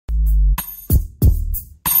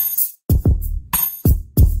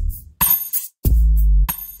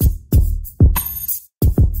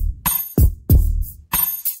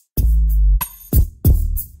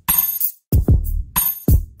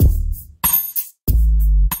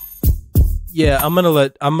Yeah, I'm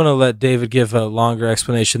gonna let David give a longer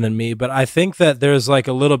explanation than me, but I think that there's like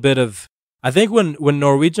a little bit of, I think when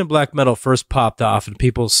Norwegian Black Metal first popped off and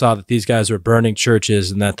people saw that these guys were burning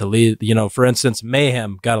churches and that the lead, for instance,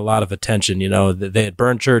 Mayhem got a lot of attention. They had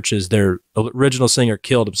burned churches. Their original singer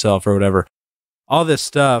killed himself or whatever. All this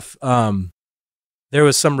stuff. There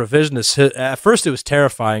was some revisionist. At first, it was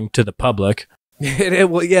terrifying to the public.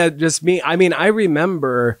 Well, yeah, just me. I mean, I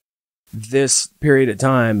remember this period of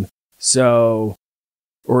time. So,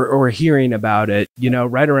 or hearing about it,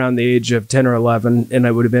 right around the age of 10 or 11, and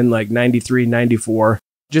I would have been like 93, 94,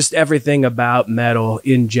 just everything about metal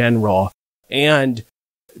in general. And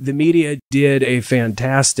the media did a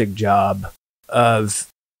fantastic job of,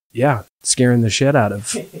 scaring the shit out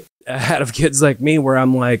of kids like me, where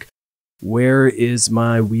I'm like, where is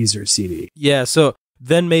my Weezer CD? Yeah, so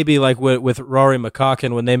then maybe like with Rory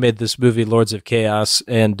McCaughan when they made this movie Lords of Chaos,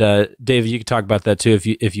 and David, you can talk about that too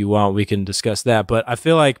if you want. We can discuss that. But I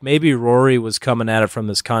feel like maybe Rory was coming at it from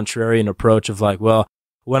this contrarian approach of like, well,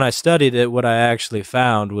 when I studied it, what I actually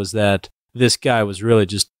found was that this guy was really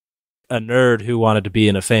just a nerd who wanted to be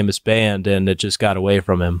in a famous band, and it just got away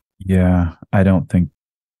from him. Yeah, I think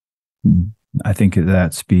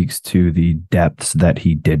that speaks to the depths that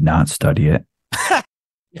he did not study it.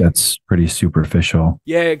 That's pretty superficial.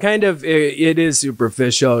 Yeah, it is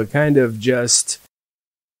superficial. It kind of just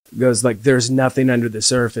goes like, there's nothing under the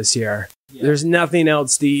surface here. Yeah. There's nothing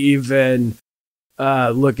else to even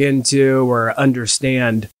look into or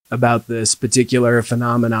understand about this particular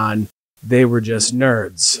phenomenon. They were just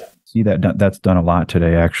nerds. See, that's done a lot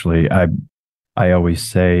today, actually. I always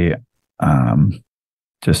say,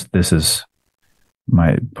 this is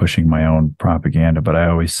my pushing my own propaganda, but I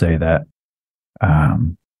always say that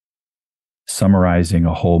summarizing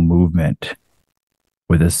a whole movement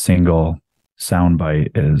with a single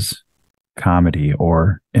soundbite is comedy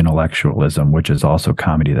or intellectualism, which is also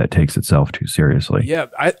comedy that takes itself too seriously. Yeah,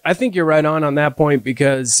 I think you're right on that point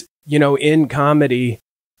because, in comedy,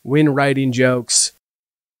 when writing jokes,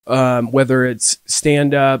 whether it's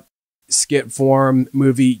stand-up, skit form,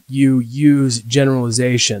 movie, you use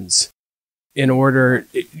generalizations in order.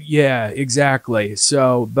 Yeah, exactly.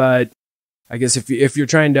 So, but I guess if you're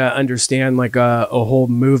trying to understand like a whole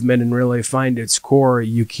movement and really find its core,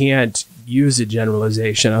 you can't use a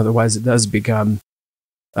generalization. Otherwise, it does become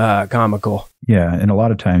comical. Yeah, and a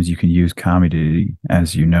lot of times you can use comedy,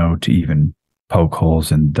 as you know, to even poke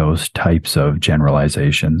holes in those types of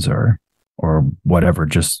generalizations or whatever,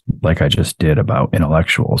 just like I just did about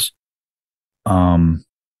intellectuals. But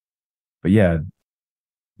yeah,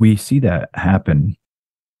 we see that happen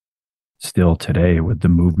still today with the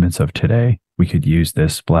movements of today. We could use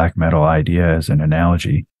this black metal idea as an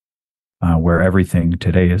analogy, where everything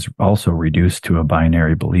today is also reduced to a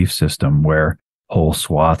binary belief system where whole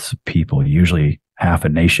swaths of people, usually half a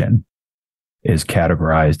nation, is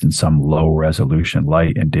categorized in some low resolution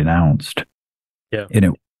light and denounced. Yeah.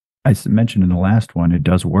 And I mentioned in the last one, it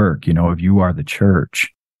does work. If you are the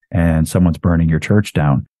church and someone's burning your church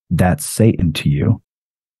down, that's Satan to you.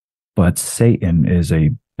 But Satan is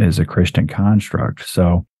a Christian construct.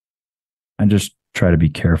 So I just try to be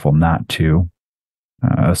careful not to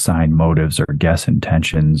assign motives or guess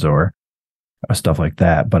intentions or stuff like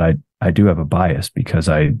that. But I do have a bias because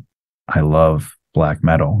I love black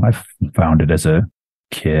metal. I found it as a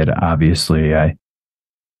kid. Obviously, I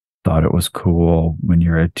thought it was cool when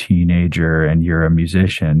you're a teenager and you're a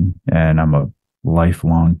musician, and I'm a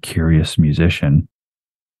lifelong curious musician.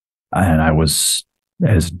 And I was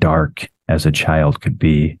as dark as a child could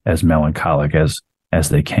be, as melancholic as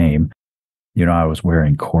they came. I was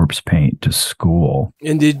wearing corpse paint to school.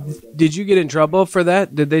 And did you get in trouble for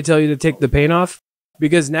that? Did they tell you to take the paint off?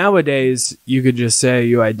 Because nowadays you could just say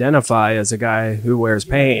you identify as a guy who wears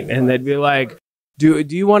paint, and they'd be like, do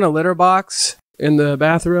you want a litter box in the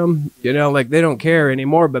bathroom? Like they don't care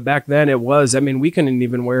anymore. But back then it was, we couldn't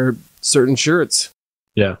even wear certain shirts.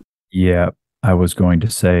 Yeah. Yeah. I was going to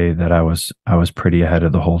say that I was pretty ahead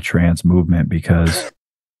of the whole trans movement because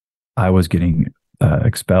I was getting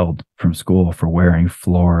expelled from school for wearing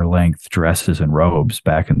floor-length dresses and robes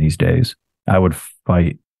back in these days. I would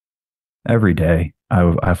fight every day.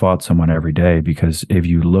 I fought someone every day because if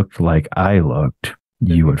you looked like I looked,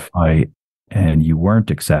 you would fight, and you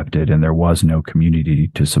weren't accepted, and there was no community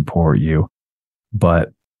to support you.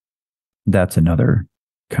 But that's another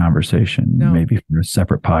conversation, maybe for a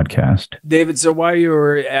separate podcast. David, so while you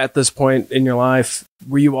were at this point in your life,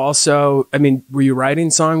 were you also, were you writing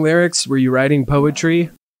song lyrics? Were you writing poetry?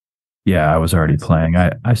 Yeah, I was already playing.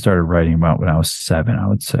 I started writing about when I was 7, I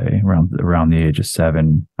would say, around the age of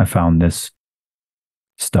 7. I found this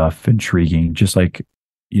stuff intriguing, just like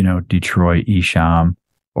Detroit Esham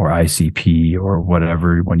or ICP or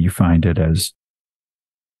whatever, when you find it as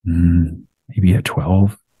maybe a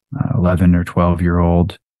 11 or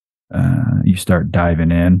 12-year-old, you start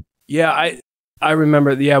diving in. Yeah, I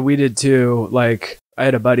remember. Yeah, we did too. Like, I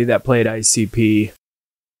had a buddy that played ICP,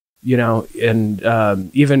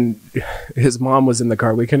 and even his mom was in the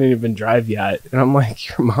car. We couldn't even drive yet. And I'm like,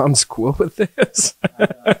 your mom's cool with this?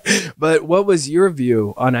 But what was your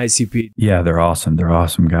view on ICP? Yeah, they're awesome. They're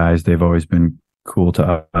awesome guys. They've always been cool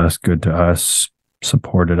to us, good to us,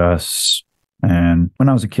 supported us. And when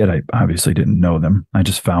I was a kid, I obviously didn't know them. I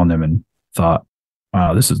just found them and thought,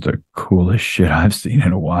 wow, this is the coolest shit I've seen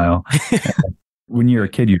in a while. When you're a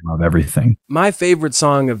kid, you love everything. My favorite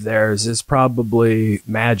song of theirs is probably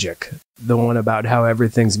Magic, the one about how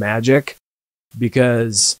everything's magic.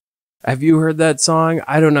 Because have you heard that song?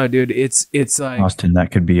 I don't know, dude. It's like, Austin,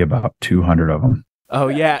 that could be about 200 of them. Oh,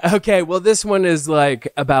 yeah. Okay. Well, this one is like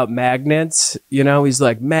about magnets. He's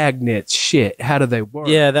like, magnets, shit. How do they work?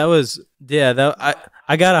 Yeah,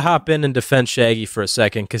 I got to hop in and defend Shaggy for a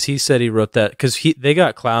second, because he said he wrote that because they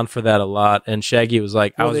got clowned for that a lot. And Shaggy was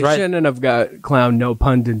like, well, I was they right. Shouldn't have got clowned, no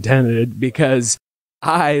pun intended, because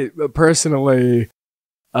I personally,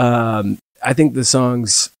 I think the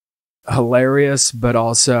song's hilarious, but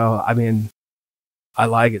also, I mean, I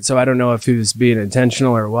like it. So I don't know if he was being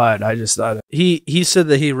intentional or what. I just thought he said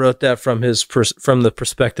that he wrote that from from the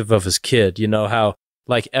perspective of his kid. How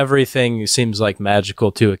like everything seems like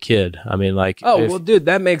magical to a kid. I mean, like, well, dude,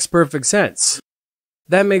 that makes perfect sense.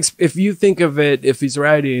 If you think of it, if he's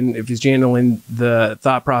channeling the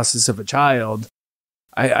thought process of a child,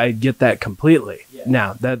 I get that completely. Yeah.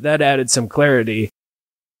 Now that added some clarity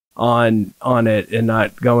on it, and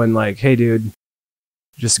not going like, hey, dude,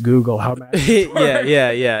 just Google how magic works.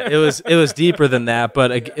 yeah. It was deeper than that,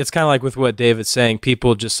 but it's kind of like with what David's saying.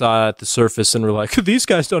 People just saw it at the surface and were like, these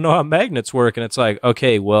guys don't know how magnets work. And it's like,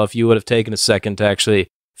 okay, well, if you would have taken a second to actually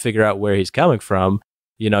figure out where he's coming from,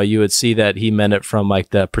 you would see that he meant it from like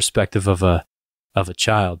the perspective of a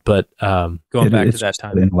child. But going back to that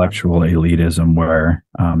time, intellectual elitism, where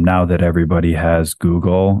now that everybody has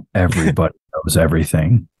Google, everybody knows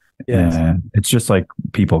everything. Yes. And it's just like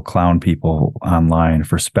people clown people online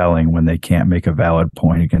for spelling when they can't make a valid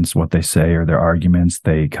point against what they say or their arguments.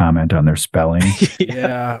 They comment on their spelling.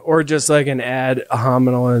 Yeah. Or just like an ad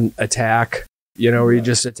hominem attack, where you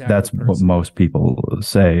just attack. That's what most people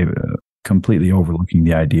say, completely overlooking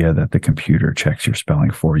the idea that the computer checks your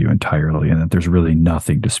spelling for you entirely, and that there's really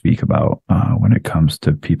nothing to speak about when it comes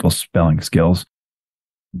to people's spelling skills.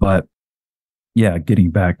 But yeah,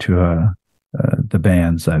 getting back to the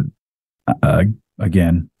bands, I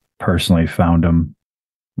again personally found them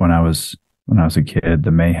when I was a kid,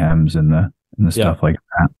 the Mayhems and the stuff like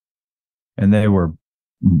that, and they were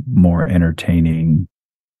more entertaining.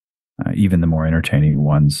 Even the more entertaining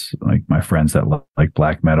ones, like my friends that like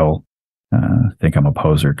black metal, think I'm a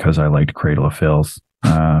poser because I liked Cradle of Filth,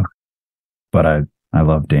 but I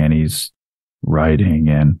love Danny's writing,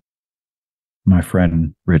 and my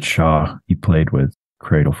friend Rich Shaw, he played with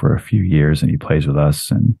Cradle for a few years, and he plays with us,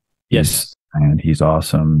 and he's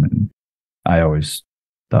awesome. And I always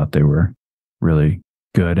thought they were really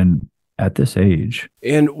good, and at this age.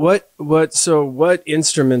 And what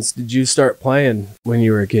instruments did you start playing when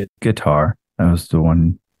you were a kid? Guitar. That was the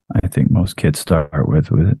one I think most kids start with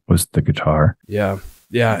was the guitar. Yeah.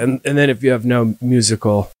 And then if you have no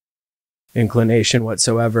musical inclination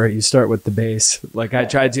whatsoever, you start with the bass. Like I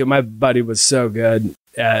tried to. My buddy was so good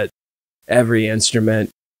at every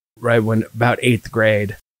instrument right when about 8th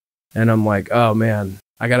grade. And I'm like, oh man,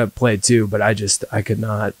 I got to play too, but I could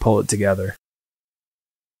not pull it together.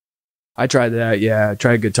 I tried that. Yeah. I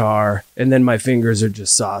tried guitar, and then my fingers are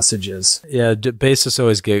just sausages. Yeah. Bassists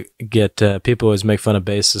always get people always make fun of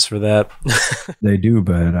bassists for that. They do,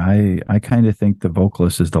 but I kind of think the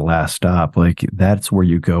vocalist is the last stop. Like that's where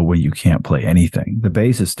you go when you can't play anything. The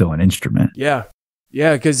bass is still an instrument. Yeah.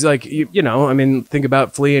 Yeah, because like I mean, think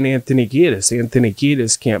about Flea and Anthony Kiedis. Anthony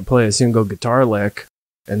Kiedis can't play a single guitar lick,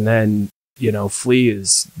 and then Flea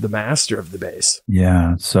is the master of the bass.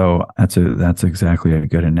 Yeah, so that's exactly a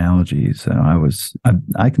good analogy. So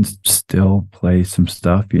I can still play some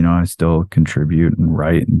stuff. I still contribute and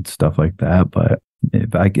write and stuff like that. But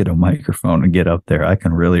if I get a microphone and get up there, I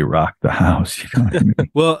can really rock the house. You know what I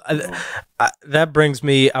mean? Well, that brings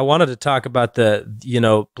me, I wanted to talk about the,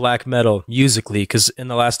 black metal musically, because in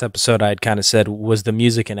the last episode I had kind of said, was the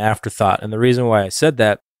music an afterthought? And the reason why I said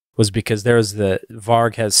that was because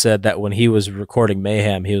Varg has said that when he was recording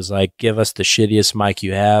Mayhem, he was like, give us the shittiest mic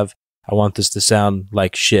you have. I want this to sound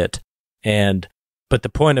like shit. And But the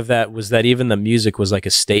point of that was that even the music was like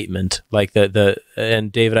a statement. Like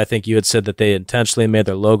and David, I think you had said that they intentionally made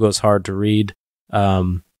their logos hard to read.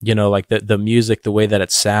 Like the music, the way that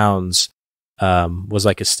it sounds, was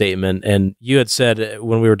like a statement. And you had said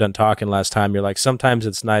when we were done talking last time, you're like, sometimes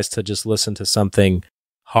it's nice to just listen to something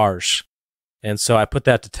harsh. And so I put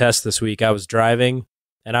that to test this week. I was driving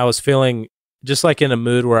and I was feeling just like in a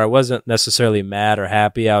mood where I wasn't necessarily mad or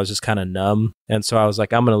happy. I was just kind of numb. And so I was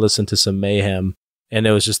like, I'm going to listen to some Mayhem. And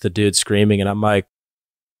it was just the dude screaming. And I'm like,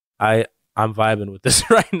 I'm vibing with this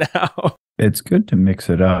right now. It's good to mix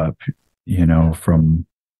it up, from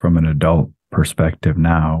an adult perspective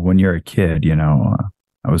now. When you're a kid,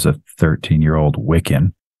 I was a 13-year-old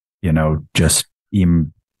Wiccan, just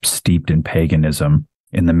even steeped in paganism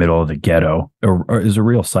in the middle of the ghetto, or is a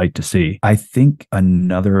real sight to see. I think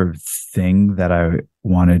another thing that I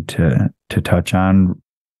wanted to touch on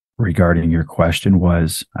regarding your question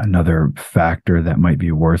was another factor that might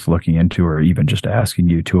be worth looking into, or even just asking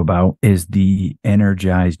you two about, is the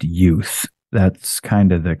energized youth. That's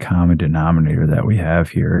kind of the common denominator that we have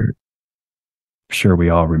here. Sure, we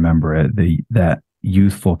all remember it, that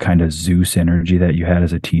youthful kind of Zeus energy that you had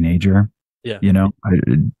as a teenager. Yeah.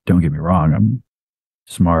 Don't get me wrong, I'm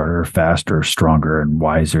smarter, faster, stronger, and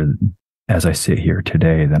wiser as I sit here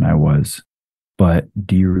today than I was. But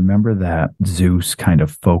do you remember that Zeus kind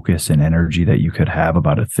of focus and energy that you could have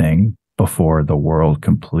about a thing before the world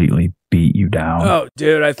completely beat you down? Oh,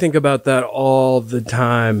 dude, I think about that all the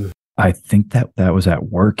time. I think that was at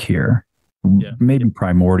work here. Yeah. Maybe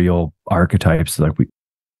primordial archetypes like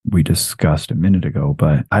we discussed a minute ago,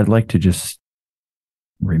 but I'd like to just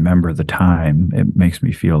remember the time. It makes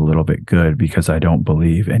me feel a little bit good because I don't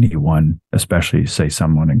believe anyone, especially say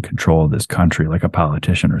someone in control of this country, like a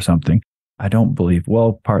politician or something, I don't believe,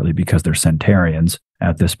 well, partly because they're centenarians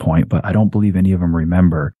at this point, but I don't believe any of them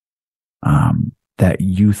remember that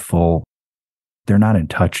youthful, they're not in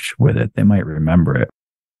touch with it. They might remember it.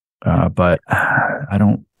 But I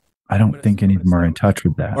don't think any of them are in touch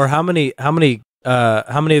with that. Or how many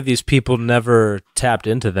of these people never tapped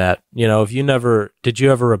into that? Did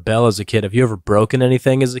you ever rebel as a kid? Have you ever broken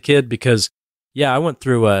anything as a kid? Because I went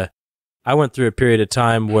through a period of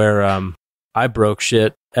time where I broke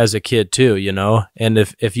shit as a kid too, and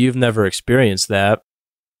if you've never experienced that,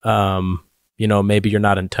 maybe you're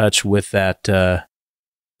not in touch with that,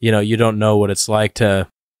 you don't know what it's like to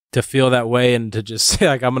feel that way and to just say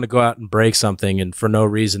like, I'm going to go out and break something and for no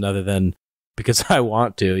reason other than because I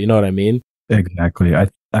want to, you know what I mean? Exactly.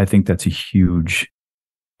 I think that's a huge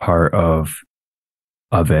part of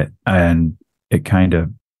it. And it kind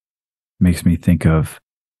of makes me think of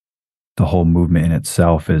the whole movement in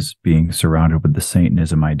itself as being surrounded with the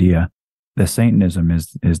Satanism idea. The Satanism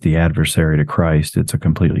is the adversary to Christ. It's a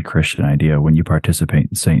completely Christian idea. When you participate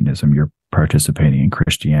in Satanism, you're participating in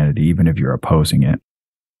Christianity, even if you're opposing it.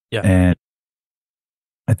 Yeah. And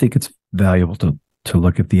I think it's valuable to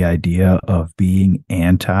look at the idea of being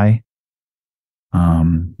anti.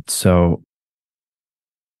 So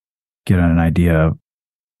get an idea of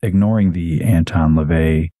ignoring the Anton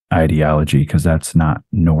LaVey ideology, because that's not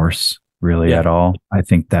Norse really at all. I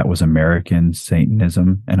think that was American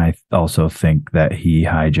Satanism. And I also think that he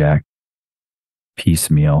hijacked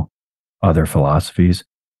piecemeal other philosophies.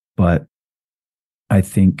 But I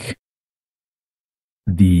think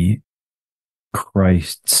the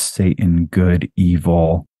Christ, Satan, good,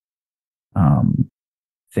 evil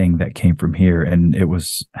thing that came from here, and it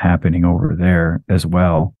was happening over there as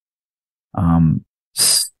well.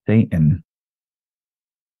 Satan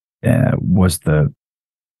was the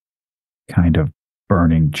kind of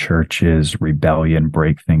burning churches, rebellion,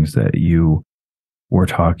 break things that you were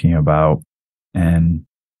talking about. And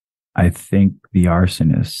I think the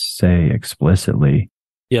arsonists say explicitly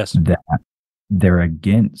that they're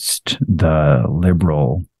against the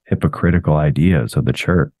liberal, hypocritical ideas of the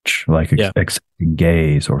church, like accepting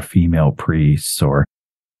gays or female priests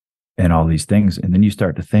and all these things. And then you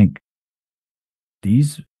start to think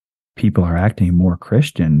these people are acting more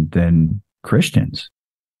Christian than Christians.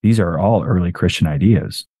 These are all early Christian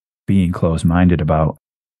ideas, being closed-minded about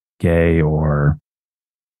gay or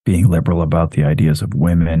being liberal about the ideas of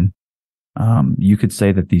women. You could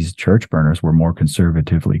say that these church burners were more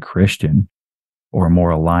conservatively Christian or more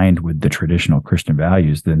aligned with the traditional Christian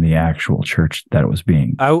values than the actual church that it was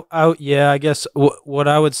being. I guess what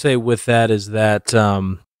I would say with that is that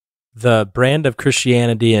the brand of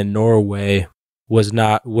Christianity in Norway would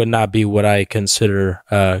not be what I consider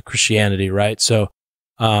Christianity, right? So,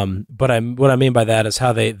 what I mean by that is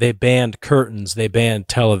how they banned curtains, they banned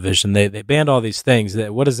television, they banned all these things.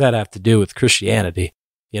 What does that have to do with Christianity?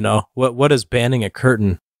 What does banning a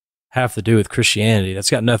curtain have to do with Christianity. That's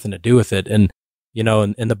got nothing to do with it. And, you know,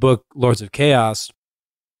 in the book, Lords of Chaos,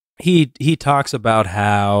 he talks about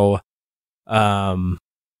how, you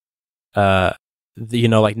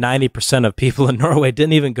know, like 90% of people in Norway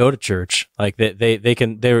didn't even go to church. Like they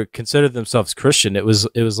were considered themselves Christian. It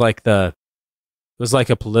was like a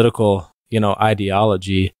political, you know,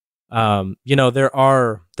 ideology. You know, there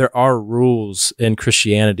are rules in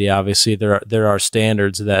Christianity. Obviously, there are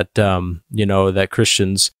standards that, you know, that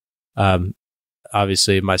Christians,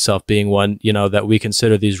 obviously myself being one, you know, that we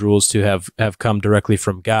consider these rules to have come directly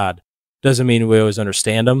from God. Doesn't mean we always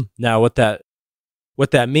understand them. Now, what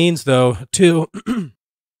that means, though, too,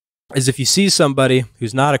 is if you see somebody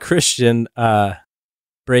who's not a Christian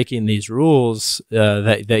breaking these rules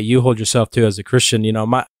that you hold yourself to as a Christian, you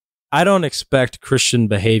know, I don't expect Christian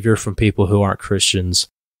behavior from people who aren't Christians.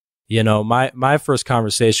 You know, my first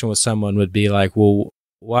conversation with someone would be like, well,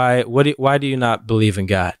 why do you not believe in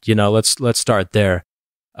God? You know, let's start there.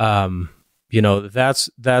 You know, that's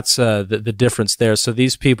the difference there. So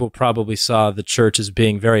these people probably saw the church as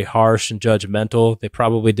being very harsh and judgmental. They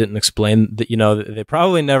probably didn't explain that, you know, they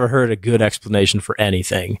probably never heard a good explanation for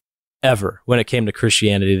anything ever when it came to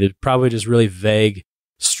Christianity. They're probably just really vague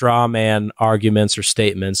straw man arguments or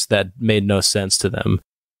statements that made no sense to them,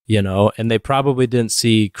 you know, and they probably didn't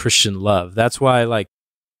see Christian love. That's why, like,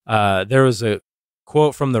 there was a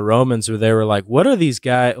quote from the Romans where they were like, what are these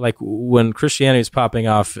guys, like when Christianity was popping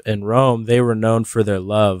off in Rome, they were known for their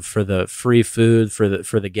love, for the free food, for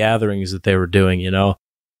the gatherings that they were doing, you know?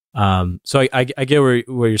 So I get where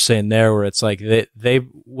you're saying there, where it's like they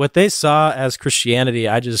what they saw as Christianity,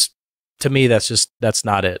 to me, that's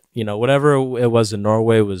not it. You know, whatever it was in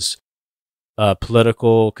Norway was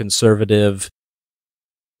political, conservative,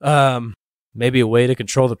 maybe a way to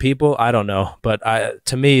control the people. I don't know. But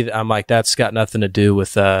to me, I'm like, that's got nothing to do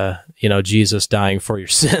with, you know, Jesus dying for your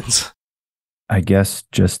sins. I guess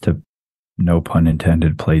just to, no pun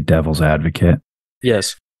intended, play devil's advocate.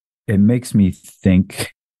 Yes. It makes me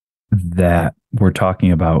think that we're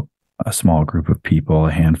talking about a small group of people,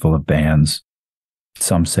 a handful of bands,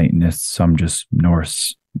 some Satanists, some just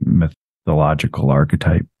Norse mythological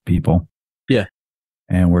archetype people. Yeah.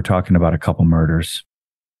 And we're talking about a couple murders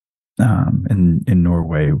in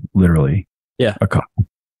Norway, literally. Yeah. A couple.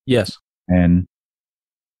 Yes. And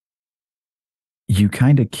you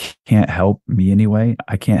kind of can't help me anyway.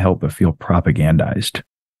 I can't help but feel propagandized,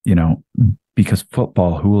 you know, because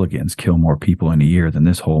football hooligans kill more people in a year than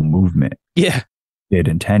this whole movement did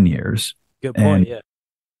in 10 years. Good point.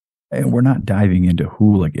 And we're not diving into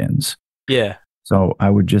hooligans. Yeah. So I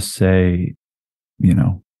would just say, you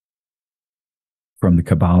know, from the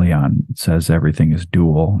Kabbalion, it says everything is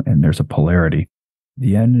dual and there's a polarity.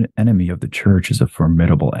 The enemy of the church is a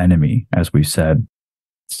formidable enemy, as we said.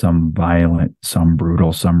 Some violent, some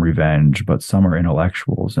brutal, some revenge, but some are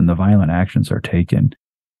intellectuals, and the violent actions are taken,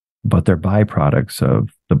 but they're byproducts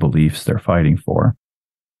of the beliefs they're fighting for.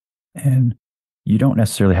 And you don't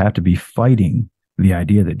necessarily have to be fighting the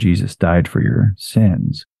idea that Jesus died for your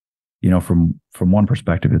sins. You know, from one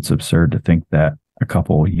perspective, it's absurd to think that a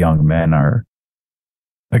couple young men are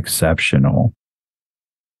exceptional,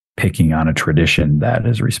 picking on a tradition that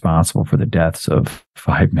is responsible for the deaths of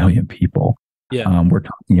 5 million people. Yeah. We're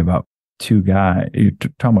talking about two guys, you're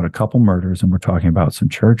talking about a couple murders, and we're talking about some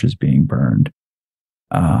churches being burned.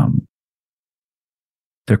 The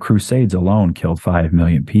Crusades alone killed 5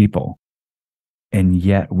 million people. And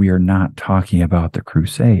yet we are not talking about the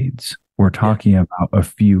Crusades. We're talking about a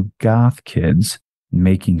few goth kids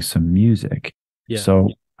making some music. Yeah. So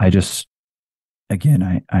I just,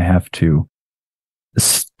 again, I have to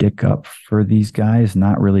stick up for these guys,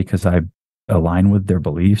 not really because I align with their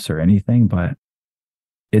beliefs or anything, but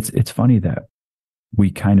it's funny that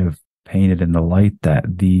we kind of painted in the light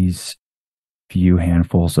that these few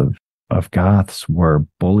handfuls of goths were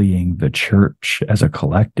bullying the church as a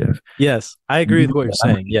collective. Yes, I agree with what you're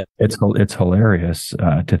saying. Yeah, it's hilarious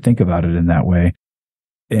to think about it in that way,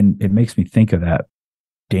 and it makes me think of that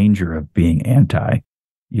danger of being anti.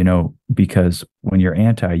 You know, because when you're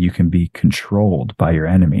anti, you can be controlled by your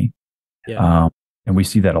enemy. Yeah. And we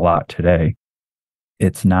see that a lot today.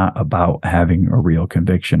 It's not about having a real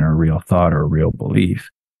conviction or a real thought or a real belief.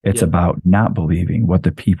 It's about not believing what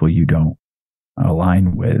the people you don't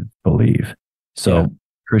align with believe. So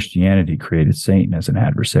Christianity created Satan as an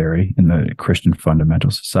adversary. In the Christian fundamental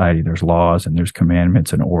society, there's laws and there's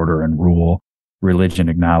commandments and order and rule. Religion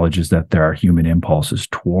acknowledges that there are human impulses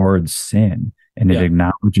towards sin, and it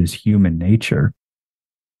acknowledges human nature,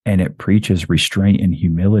 and it preaches restraint and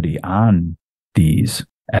humility on these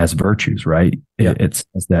as virtues, right? It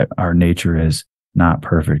says that our nature is not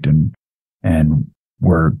perfect and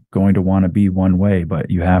we're going to want to be one way, but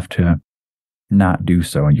you have to not do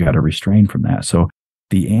so, and you got to restrain from that. So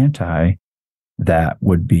the anti that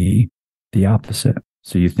would be the opposite.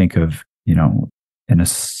 So you think of, in a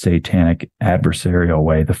satanic adversarial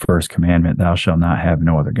way, the first commandment, thou shalt not have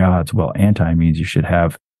no other gods. Well, anti means you should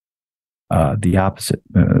have the opposite,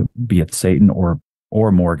 be it Satan or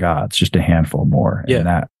more gods, just a handful more. Yeah. And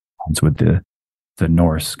that comes with the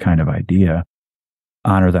Norse kind of idea.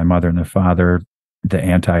 Honor thy mother and thy father. The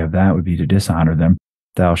anti of that would be to dishonor them.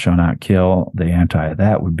 Thou shalt not kill. The anti of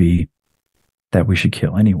that would be that we should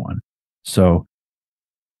kill anyone. So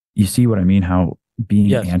you see what I mean? How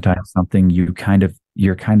being anti something, your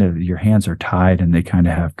hands are tied and they kind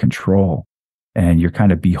of have control, and you're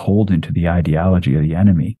kind of beholden to the ideology of the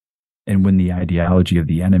enemy. And when the ideology of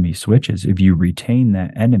the enemy switches, if you retain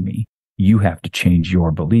that enemy, you have to change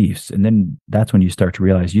your beliefs. And then that's when you start to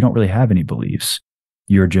realize you don't really have any beliefs.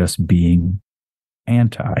 You're just being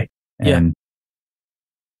anti. And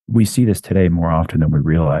we see this today more often than we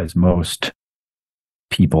realize. Most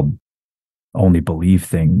people only believe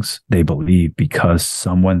things they believe because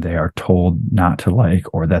someone they are told not to like,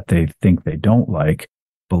 or that they think they don't like,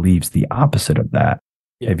 believes the opposite of that.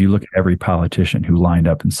 Yeah. If you look at every politician who lined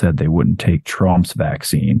up and said they wouldn't take Trump's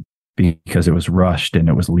vaccine because it was rushed and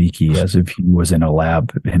it was leaky, as if he was in a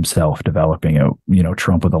lab himself developing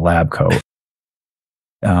Trump with a lab coat.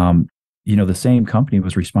 The same company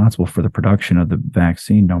was responsible for the production of the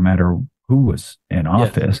vaccine, no matter who was in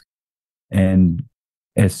office. And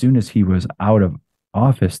as soon as he was out of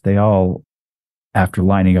office, they all, after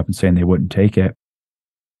lining up and saying they wouldn't take it,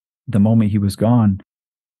 the moment he was gone,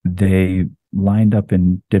 they lined up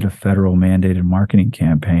and did a federal mandated marketing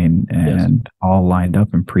campaign and all lined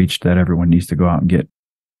up and preached that everyone needs to go out and get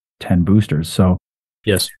 10 boosters. So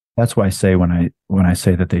that's why I say when I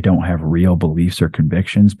say that they don't have real beliefs or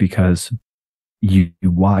convictions, because you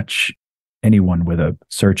watch anyone with a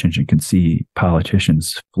search engine can see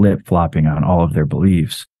politicians flip-flopping on all of their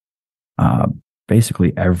beliefs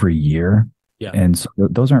basically every year. Yeah. And so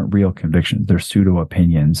those aren't real convictions. They're pseudo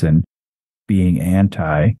opinions, and being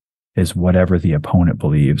anti is whatever the opponent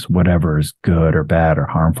believes, whatever is good or bad or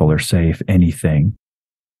harmful or safe, anything.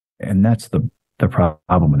 And that's the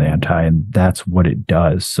problem with anti, and that's what it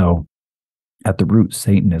does. So at the root,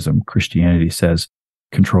 Satanism, Christianity says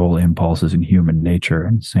control impulses in human nature,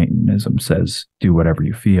 and Satanism says do whatever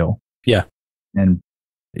you feel. Yeah. And,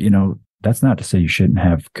 that's not to say you shouldn't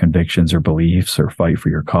have convictions or beliefs or fight for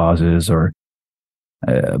your causes,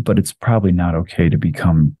 but it's probably not okay to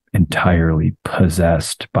become entirely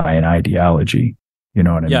possessed by an ideology. You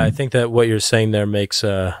know what I mean? Yeah, I think that what you're saying there makes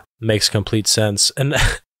complete sense. And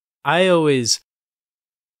I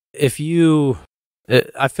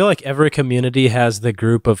feel like every community has the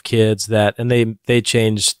group of kids that, and they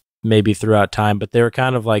changed maybe throughout time, but they were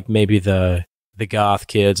kind of like maybe the goth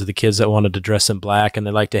kids, or the kids that wanted to dress in black and they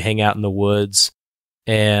like to hang out in the woods.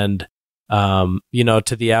 And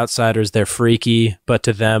to the outsiders, they're freaky, but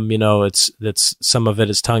to them, it's some of it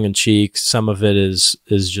is tongue in cheek, some of it is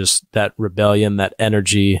just that rebellion, that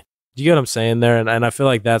energy. Do you get what I'm saying there? And I feel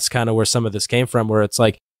like that's kind of where some of this came from, where it's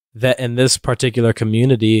like that in this particular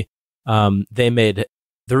community, they made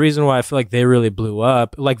the reason why I feel like they really blew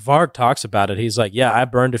up. Like Varg talks about it. He's like, yeah, I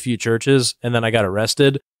burned a few churches and then I got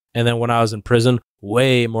arrested. And then when I was in prison,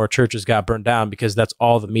 way more churches got burned down because that's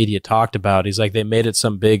all the media talked about. He's like, they made it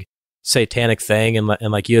some big satanic thing. And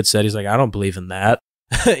like you had said, he's like, I don't believe in that,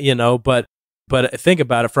 but think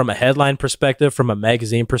about it from a headline perspective, from a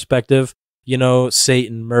magazine perspective,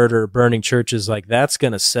 Satan, murder, burning churches, like that's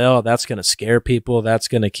going to sell, that's going to scare people, that's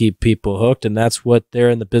going to keep people hooked. And that's what they're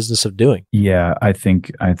in the business of doing. Yeah, I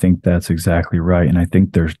think that's exactly right. And I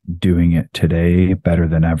think they're doing it today better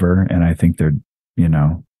than ever. And I think they're,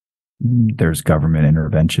 there's government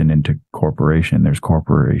intervention into corporation. There's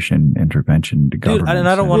corporation intervention into government. Dude, and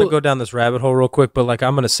I don't want to go down this rabbit hole real quick, but like,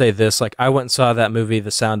 I'm going to say this, like I went and saw that movie, The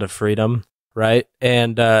Sound of Freedom. Right.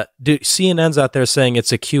 And dude, CNN's out there saying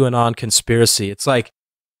it's a QAnon conspiracy. It's like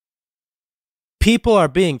people are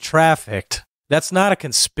being trafficked. That's not a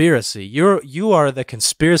conspiracy. You are the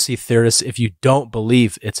conspiracy theorist if you don't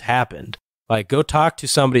believe it's happened. Like, go talk to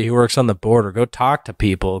somebody who works on the border. Go talk to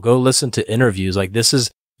people. Go listen to interviews. Like,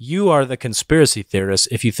 you are the conspiracy theorist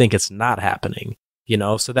if you think it's not happening.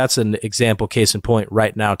 So that's an example, case in point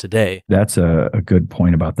right now today. That's a good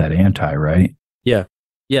point about that anti, right? Yeah.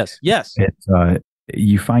 Yes. It's,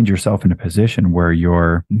 you find yourself in a position where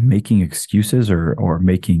you're making excuses or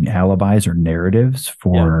making alibis or narratives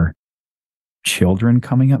for children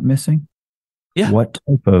coming up missing. Yeah. What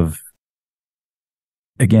type of,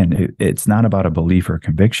 again, it's not about a belief or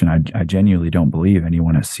conviction. I genuinely don't believe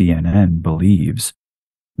anyone at CNN believes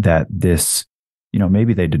that this,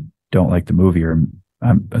 maybe they don't like the movie, or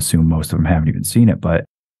I assume most of them haven't even seen it, but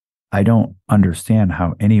I don't understand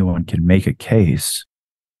how anyone can make a case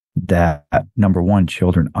that, number one,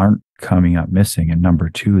 children aren't coming up missing, and number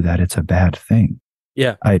two, that it's a bad thing.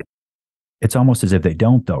 Yeah. It's almost as if they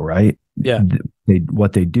don't, though, right? Yeah.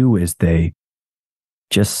 What they do is they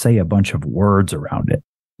just say a bunch of words around it.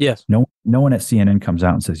 Yes. No one at CNN comes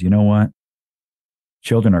out and says, you know what?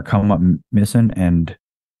 Children are coming up missing, and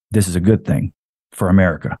this is a good thing for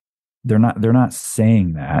America. They're not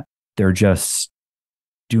saying that. They're just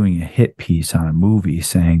doing a hit piece on a movie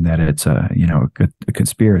saying that it's a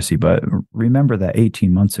conspiracy. But remember that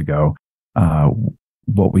 18 months ago,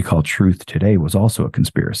 what we call Truth Today was also a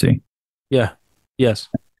conspiracy. Yeah. Yes.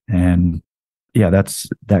 And yeah,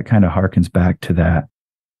 that kind of harkens back to that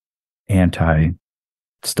anti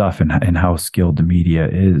stuff and how skilled the media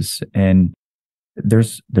is. And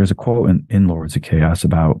there's a quote in Lords of Chaos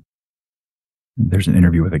about, there's an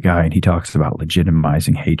interview with a guy, and he talks about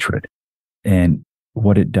legitimizing hatred. And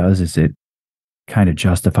what it does is it kind of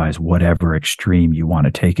justifies whatever extreme you want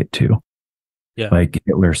to take it to. Yeah. Like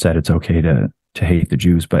Hitler said it's okay to hate the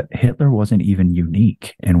Jews, but Hitler wasn't even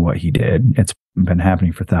unique in what he did. It's been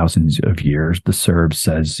happening for thousands of years. The Serb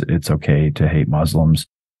says it's okay to hate Muslims.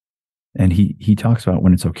 And he talks about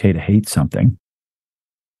when it's okay to hate something,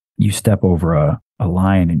 you step over a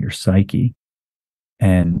line in your psyche.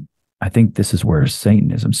 And I think this is where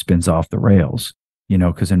Satanism spins off the rails,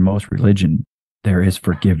 because in most religion, there is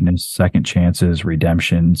forgiveness, second chances,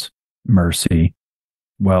 redemptions, mercy.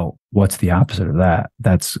 Well, what's the opposite of that?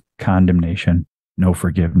 That's condemnation, no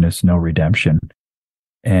forgiveness, no redemption.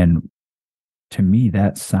 And to me,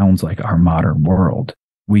 that sounds like our modern world.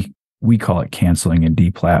 We call it canceling and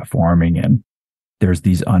deplatforming, and there's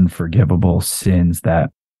these unforgivable sins that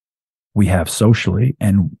we have socially,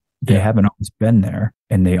 and they haven't always been there,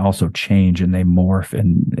 and they also change and they morph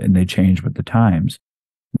and they change with the times.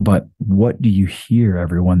 But what do you hear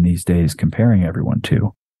everyone these days comparing everyone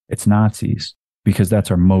to? It's Nazis, because that's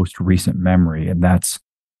our most recent memory, and that's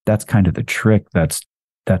kind of the trick that's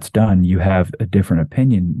done. You have a different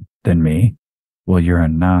opinion than me. Well, you're a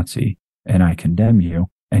Nazi, and I condemn you,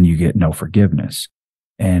 and you get no forgiveness.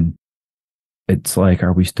 And it's like,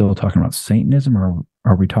 are we still talking about Satanism, or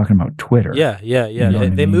are we talking about Twitter? Yeah. You know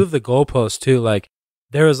They moved the goalpost too. Like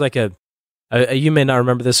there was like you may not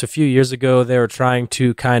remember this, a few years ago, they were trying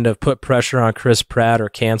to kind of put pressure on Chris Pratt or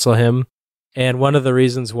cancel him. And one of the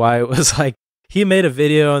reasons why it was like, he made a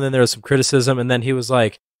video and then there was some criticism, and then he was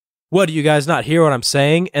like, what, do you guys not hear what I'm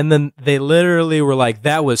saying? And then they literally were like,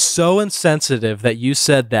 that was so insensitive that you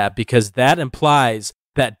said that, because that implies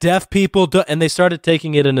that deaf people do, and they started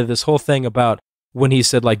taking it into this whole thing about when he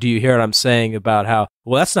said, like, do you hear what I'm saying, about how,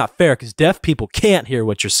 well, that's not fair because deaf people can't hear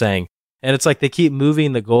what you're saying. And it's like they keep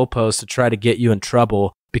moving the goalposts to try to get you in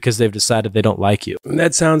trouble because they've decided they don't like you.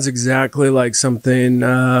 That sounds exactly like something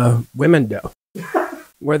women do,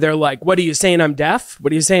 where they're like, what are you saying, I'm deaf?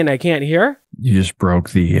 What are you saying, I can't hear? You just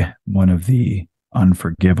broke one of the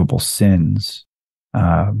unforgivable sins,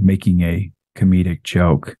 making a comedic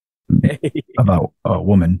joke about a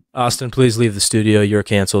woman. Austin, please leave the studio. You're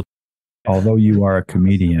canceled. Although you are a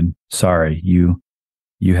comedian, sorry, you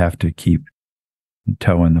have to keep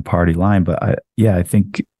toeing the party line. But I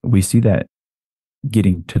think we see that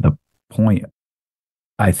getting to the point.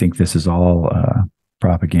 I think this is all a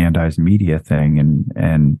propagandized media thing,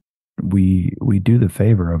 and we do the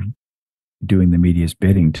favor of doing the media's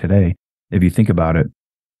bidding today. If you think about it,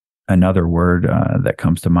 another word that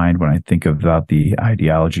comes to mind when I think about the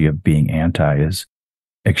ideology of being anti is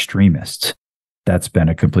extremists. That's been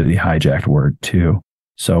a completely hijacked word too.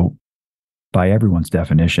 So by everyone's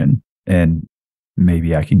definition, and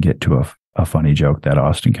maybe I can get to a funny joke that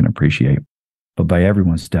Austin can appreciate, but by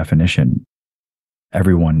everyone's definition,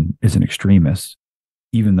 everyone is an extremist,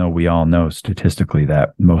 even though we all know statistically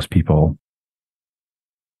that most people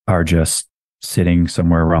are just sitting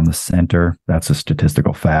somewhere around the center. That's a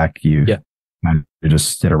statistical fact. You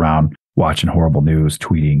just sit around watching horrible news,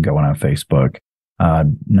 tweeting, going on Facebook.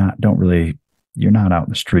 You're not out in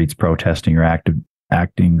the streets protesting or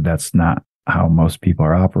acting. That's not how most people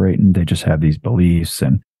are operating. They just have these beliefs,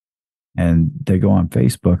 and they go on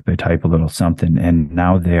Facebook, they type a little something, and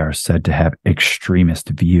now they are said to have extremist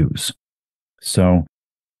views. So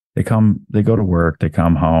they go to work, they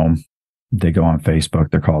come home, they go on Facebook,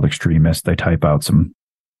 they're called extremists. They type out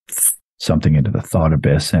something into the thought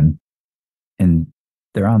abyss, and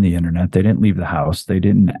they're on the internet. They didn't leave the house. They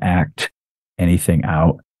didn't act anything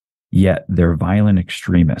out, yet they're violent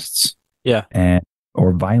extremists. Yeah.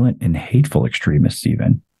 Or violent and hateful extremists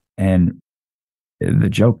even. And the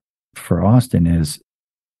joke for Austin is,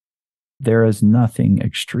 there is nothing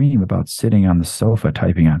extreme about sitting on the sofa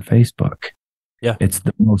typing on Facebook. Yeah. It's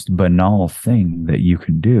the most banal thing that you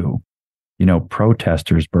can do. You know,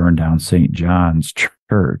 protesters burn down St. John's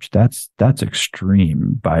Church. That's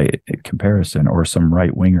extreme by comparison. Or some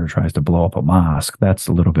right winger tries to blow up a mosque. That's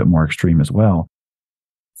a little bit more extreme as well.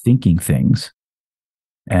 Thinking things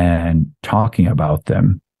and talking about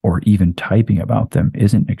them or even typing about them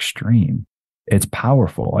isn't extreme. It's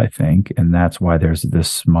powerful, I think. And that's why there's this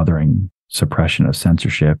smothering suppression of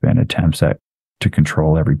censorship and attempts to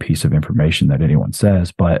control every piece of information that anyone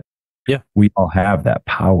says. But yeah, we all have that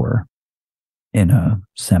power in a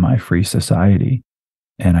semi-free society.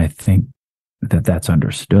 And I think that that's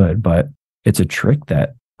understood, but it's a trick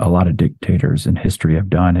that a lot of dictators in history have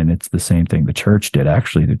done. And it's the same thing the church did,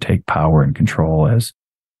 actually, to take power and control as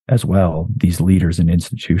well. These leaders and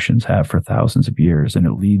institutions have for thousands of years. And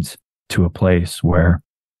it leads to a place where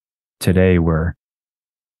today we're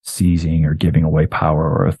seizing or giving away power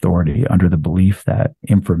or authority under the belief that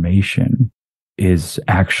information is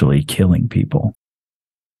actually killing people,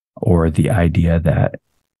 or the idea that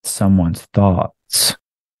someone's thoughts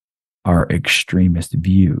are extremist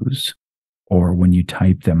views, or when you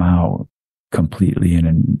type them out completely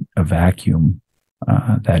in a vacuum,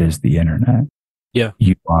 that is the internet. Yeah.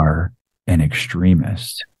 You are an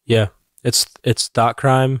extremist. Yeah. It's thought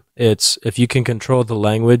crime. It's, if you can control the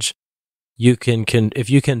language, you can if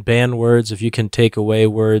you can ban words, if you can take away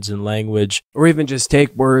words and language, or even just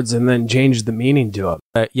take words and then change the meaning to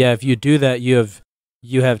them. Yeah. If you do that,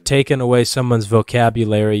 you have taken away someone's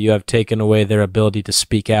vocabulary. You have taken away their ability to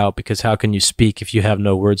speak out, because how can you speak if you have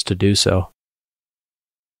no words to do so?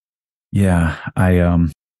 Yeah,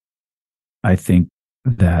 I think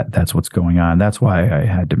that's what's going on. That's why I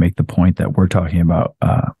had to make the point that we're talking about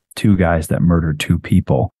two guys that murdered two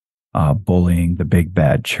people, bullying the big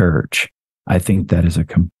bad church. I think that is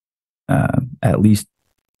at least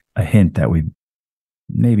a hint that we've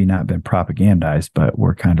maybe not been propagandized, but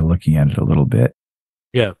we're kind of looking at it a little bit.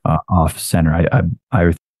 Yeah, off center.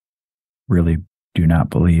 I really do not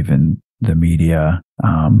believe in the media.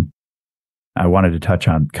 I wanted to touch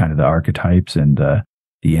on kind of the archetypes and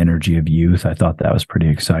the energy of youth. I thought that was pretty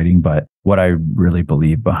exciting. But what I really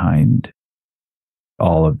believe behind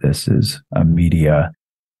all of this is a media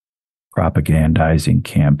propagandizing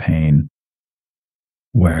campaign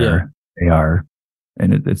where they are,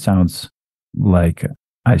 and it sounds like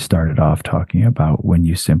I started off talking about when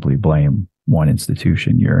you simply blame one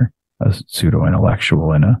institution, you're a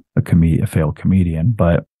pseudo-intellectual and a failed comedian.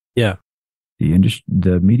 But yeah,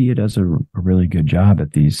 the media does a really good job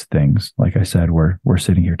at these things. Like I said, we're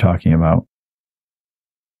sitting here talking about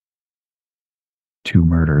two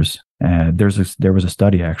murders, and there was a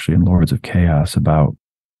study actually in Lords of Chaos about,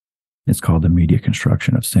 it's called the media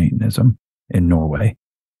construction of Satanism in Norway,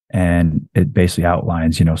 and it basically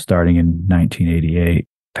outlines, starting in 1988,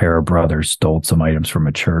 a pair of brothers stole some items from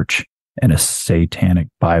a church, and a satanic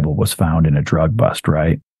Bible was found in a drug bust,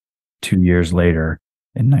 right? 2 years later,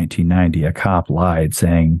 in 1990, a cop lied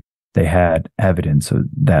saying they had evidence of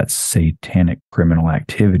that satanic criminal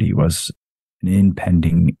activity was an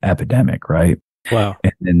impending epidemic, right? Wow.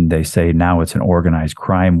 And then they say now it's an organized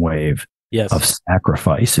crime wave of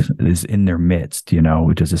sacrifice is in their midst,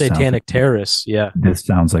 does it satanic terrorists. Yeah. This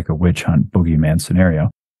sounds like a witch hunt boogeyman scenario.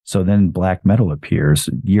 So then black metal appears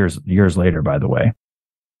years later, by the way.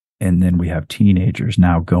 And then we have teenagers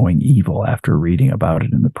now going evil after reading about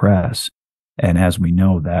it in the press. And as we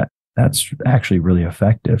know, that's actually really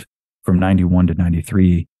effective. From 91 to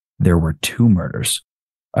 93, there were 2 murders,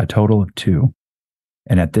 a total of 2.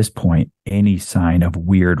 And at this point, any sign of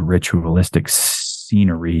weird ritualistic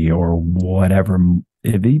scenery or whatever,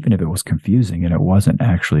 even if it was confusing and it wasn't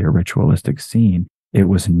actually a ritualistic scene, it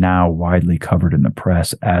was now widely covered in the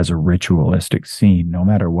press as a ritualistic scene, no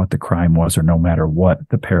matter what the crime was or no matter what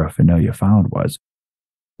the paraphernalia found was.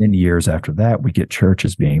 In years after that, we get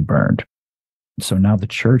churches being burned. So now the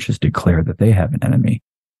church has declared that they have an enemy.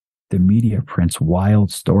 The media prints wild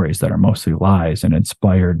stories that are mostly lies and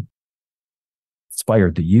inspired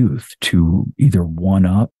the youth to either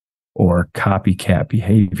one-up or copycat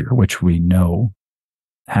behavior, which we know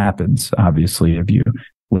happens. Obviously, if you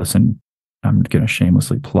listen, I'm going to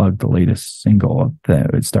shamelessly plug the latest single.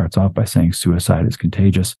 It starts off by saying suicide is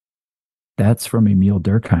contagious. That's from Emil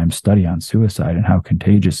Durkheim's study on suicide and how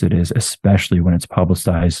contagious it is, especially when it's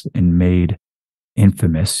publicized and made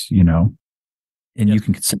infamous, And you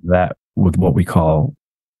can consider that with what we call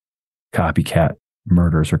copycat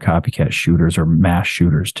murders or copycat shooters or mass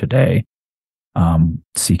shooters today,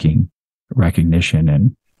 seeking recognition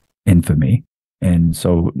and infamy. And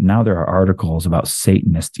so now there are articles about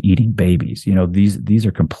Satanists eating babies. You know, these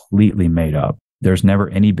are completely made up. There's never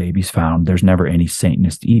any babies found. There's never any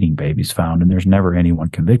Satanist eating babies found. And there's never anyone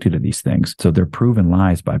convicted of these things. So they're proven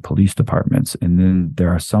lies by police departments. And then there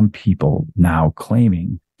are some people now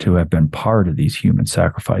claiming to have been part of these human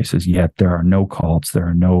sacrifices, yet there are no cults. There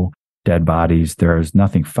are no dead bodies. There is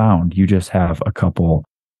nothing found. You just have a couple,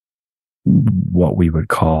 what we would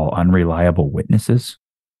call unreliable witnesses.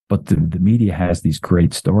 But the media has these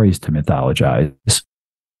great stories to mythologize.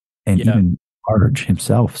 And even Arch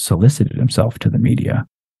himself solicited himself to the media.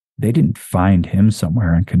 They didn't find him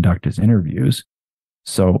somewhere and conduct his interviews.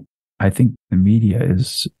 So I think the media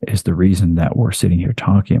is the reason that we're sitting here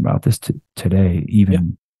talking about this today,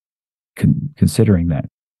 even considering that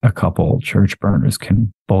a couple church burners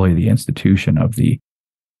can bully the institution of the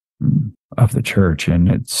church.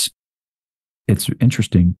 And it's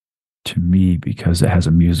interesting to me because it has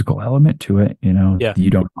a musical element to it. You know, you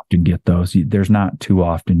don't often get those. There's not too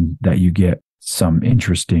often that you get some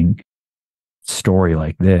interesting story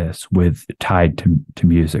like this with tied to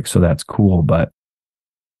music. So that's cool. But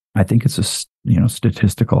I think it's a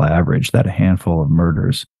statistical average that a handful of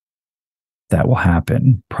murders that will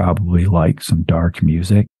happen probably like some dark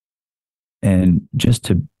music. And just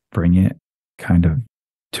to bring it kind of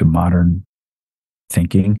to modern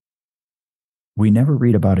thinking, we never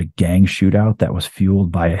read about a gang shootout that was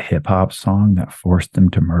fueled by a hip hop song that forced them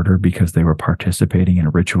to murder because they were participating in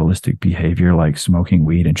ritualistic behavior like smoking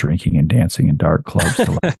weed and drinking and dancing in dark clubs.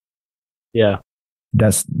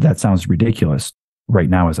 That sounds ridiculous right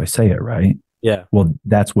now as I say it, right? Yeah. Well,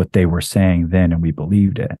 that's what they were saying then, and we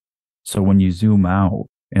believed it. So when you zoom out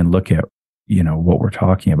and look at, what we're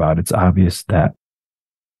talking about, it's obvious that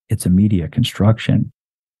it's a media construction.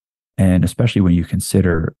 And especially when you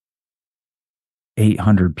consider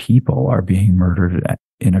 800 people are being murdered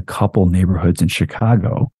in a couple neighborhoods in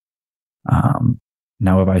Chicago.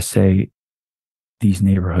 Now, if I say these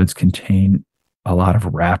neighborhoods contain a lot of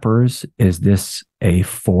rappers, is this a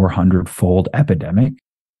 400-fold epidemic?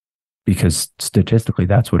 Because statistically,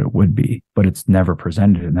 that's what it would be, but it's never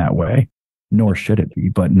presented in that way, nor should it be,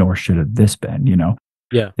 but nor should it this been,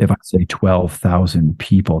 Yeah. If I say 12,000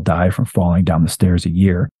 people die from falling down the stairs a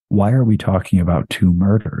year, why are we talking about 2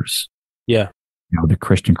 murders? Yeah. The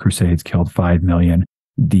Christian Crusades killed 5 million.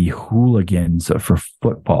 The hooligans for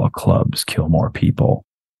football clubs kill more people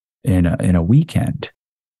in a weekend.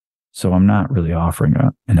 So I'm not really offering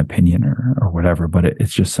an opinion or whatever, but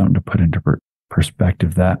it's just something to put into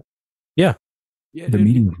perspective that the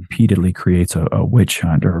media repeatedly creates a witch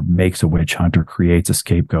hunt or makes a witch hunt or creates a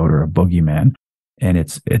scapegoat or a boogeyman. And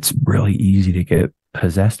it's really easy to get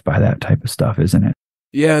possessed by that type of stuff, isn't it?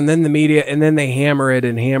 Yeah, and then the media, and then they hammer it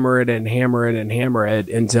and hammer it and hammer it and hammer it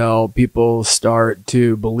until people start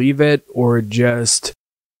to believe it or just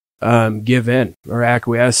give in or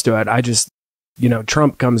acquiesce to it. I just,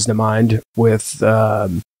 Trump comes to mind with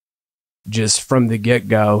just from the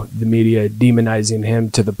get-go, the media demonizing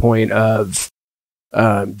him to the point of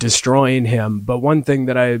destroying him. But one thing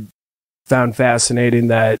that I found fascinating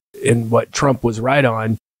that in what Trump was right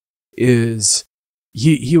on is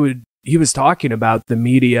he was talking about the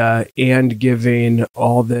media and giving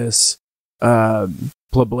all this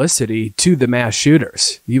publicity to the mass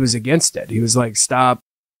shooters. He was against it. He was like, stop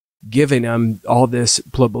giving them all this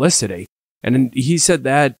publicity. And he said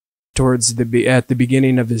that at the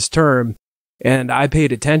beginning of his term. And I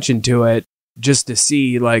paid attention to it just to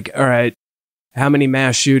see, like, all right, how many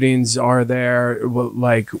mass shootings are there?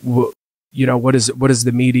 Like, what is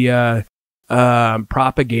the media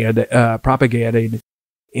propagating?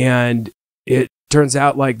 And it turns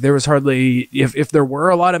out like there was hardly, if there were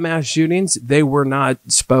a lot of mass shootings, they were not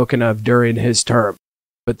spoken of during his term.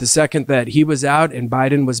 But the second that he was out and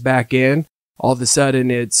Biden was back in, all of a sudden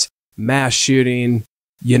it's mass shooting,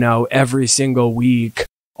 every single week,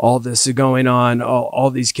 all this is going on, all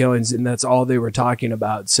these killings, and that's all they were talking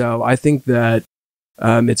about. So I think that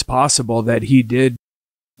it's possible that he did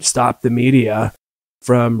stop the media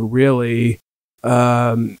from really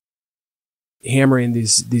hammering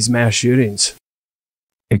these mass shootings.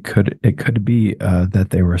 It could be that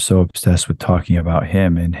they were so obsessed with talking about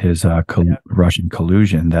him and his Russian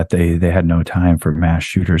collusion that they had no time for mass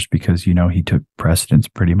shooters because he took precedence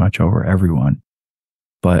pretty much over everyone.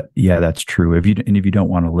 But yeah, that's true. If you don't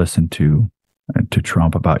want to listen to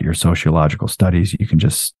Trump about your sociological studies, you can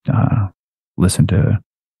just listen to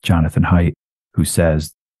Jonathan Haidt, who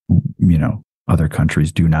says other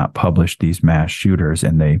countries do not publish these mass shooters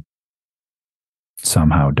and they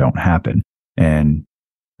somehow don't happen. And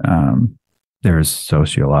there's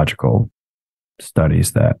sociological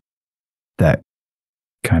studies that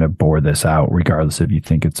kind of bore this out, regardless if you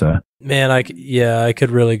think it's a Man, I could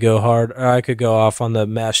really go hard. Or I could go off on the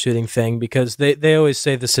mass shooting thing because they always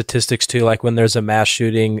say the statistics too. Like when there's a mass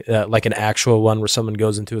shooting, like an actual one where someone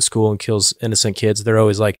goes into a school and kills innocent kids, they're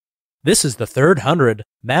always like, "This is the 300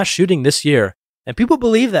 mass shooting this year," and people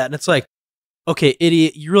believe that, and it's like, okay,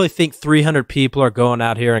 idiot, you really think 300 people are going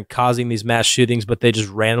out here and causing these mass shootings, but they just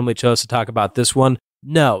randomly chose to talk about this one?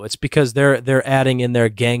 No, it's because they're adding in their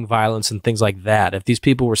gang violence and things like that. If these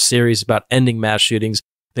people were serious about ending mass shootings,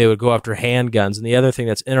 they would go after handguns. And the other thing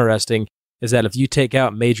that's interesting is that if you take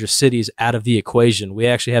out major cities out of the equation, we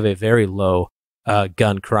actually have a very low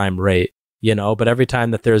gun crime rate, but every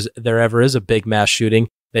time that there ever is a big mass shooting,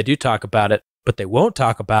 they do talk about it, but they won't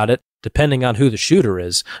talk about it depending on who the shooter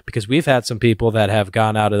is, because we've had some people that have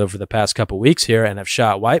gone out over the past couple weeks here and have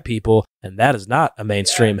shot white people, and that is not a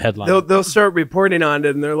mainstream headline. They'll start reporting on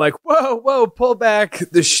it, and they're like, whoa, pull back.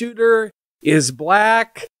 The shooter is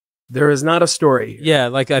black. There is not a story. Yeah,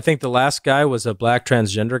 like I think the last guy was a black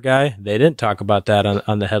transgender guy. They didn't talk about that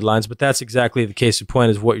on the headlines, but that's exactly the case in point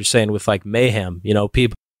is what you're saying with like Mayhem.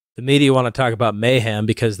 People, the media want to talk about Mayhem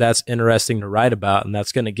because that's interesting to write about, and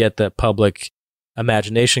that's going to get the public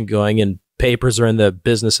imagination going, and papers are in the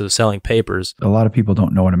business of selling papers. A lot of people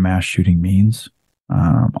don't know what a mass shooting means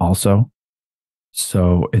also.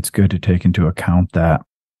 So it's good to take into account that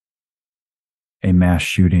a mass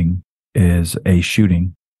shooting is a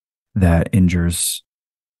shooting that injures,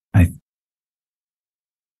 of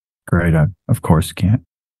course can't.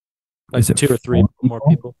 Like is it 2 or 3 more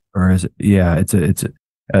people? Or is it, yeah, it's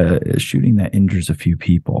a shooting that injures a few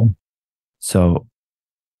people. So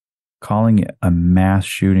calling it a mass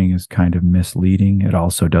shooting is kind of misleading. It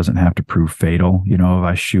also doesn't have to prove fatal. If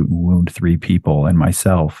I shoot and wound 3 people and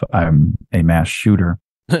myself, I'm a mass shooter.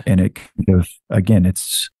 And it kind of, again,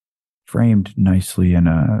 it's framed nicely in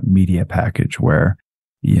a media package where,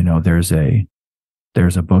 there's a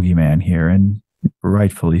boogeyman here, and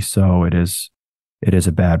rightfully so. It is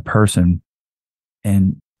a bad person.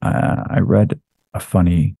 And I read a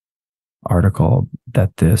funny article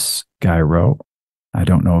that this guy wrote. I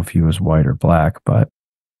don't know if he was white or black, but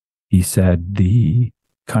he said the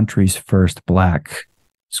country's first black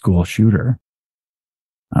school shooter.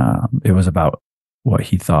 It was about what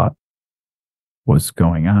he thought was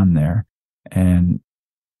going on there. And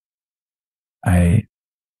I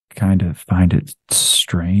kind of find it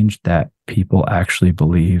strange that people actually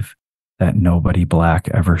believe that nobody black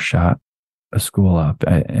ever shot a school up.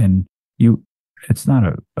 And it's not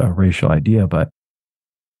a racial idea, but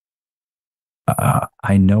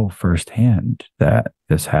I know firsthand that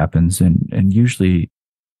this happens, and usually,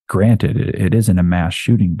 granted, it isn't a mass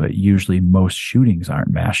shooting, but usually most shootings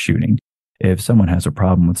aren't mass shooting. If someone has a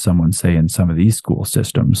problem with someone, say in some of these school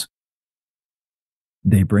systems,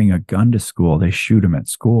 they bring a gun to school, they shoot them at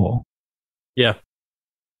school. Yeah.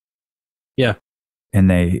 And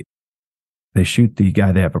they shoot the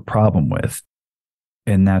guy they have a problem with.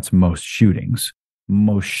 And that's most shootings.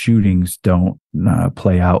 Most shootings don't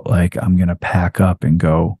play out like I'm going to pack up and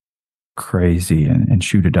go crazy and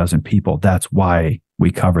shoot a dozen people. That's why we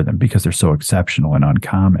cover them, because they're so exceptional and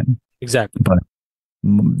uncommon. Exactly. But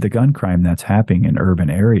the gun crime that's happening in urban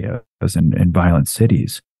areas and in violent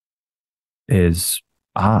cities is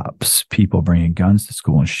ops, people bringing guns to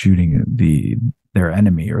school and shooting their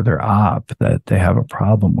enemy or their op that they have a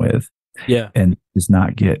problem with. Yeah. And does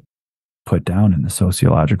not get put down in the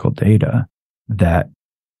sociological data that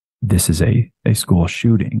this is a school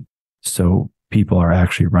shooting. So people are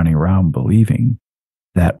actually running around believing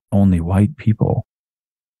that only white people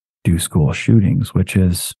do school shootings, which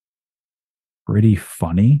is pretty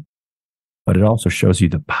funny, but it also shows you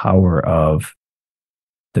the power of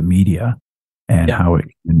the media and how it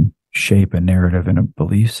can shape a narrative and a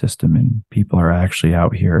belief system. And people are actually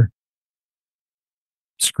out here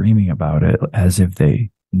screaming about it as if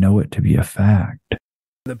they know it to be a fact.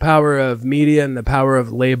 The power of media and the power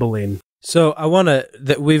of labeling. So I want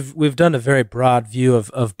that we've done a very broad view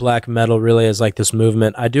of black metal really as like this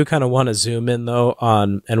movement. I do kind of want to zoom in though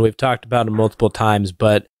on, and we've talked about it multiple times,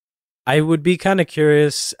 but I would be kind of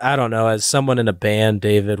curious, I don't know, as someone in a band,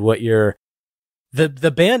 David, what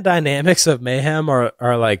the band dynamics of Mayhem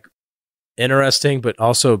are like interesting, but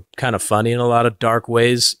also kind of funny in a lot of dark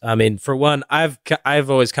ways. I mean, for one, I've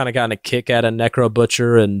always kind of gotten a kick out of Necro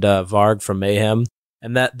Butcher and Varg from Mayhem,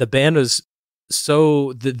 and that the band was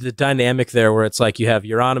so the dynamic there where it's like you have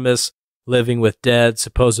Euronymous living with Dead.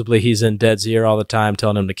 Supposedly he's in Dead's ear all the time,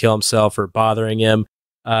 telling him to kill himself or bothering him.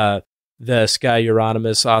 This guy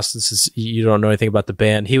Euronymous, Austin says you don't know anything about the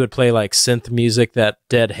band. He would play like synth music that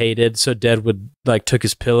Dead hated, so Dead would like took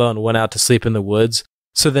his pillow and went out to sleep in the woods.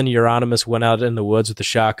 So then Euronymous went out in the woods with a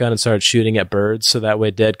shotgun and started shooting at birds. So that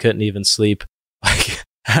way Dead couldn't even sleep like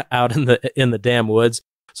out in the damn woods.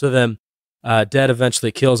 So then Dead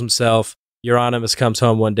eventually kills himself. Euronymous comes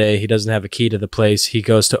home one day. He doesn't have a key to the place. He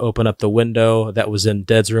goes to open up the window that was in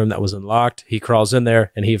Dead's room that was unlocked. He crawls in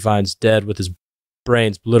there and he finds Dead with his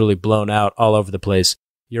brains literally blown out all over the place.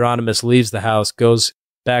 Euronymous leaves the house, goes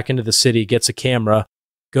back into the city, gets a camera,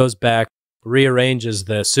 goes back, rearranges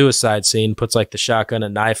the suicide scene, puts like the shotgun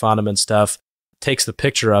and knife on him and stuff, takes the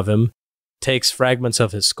picture of him, takes fragments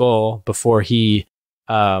of his skull before he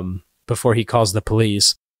calls the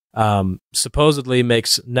police. Supposedly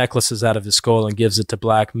makes necklaces out of his skull and gives it to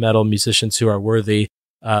black metal musicians who are worthy.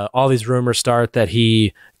 All these rumors start that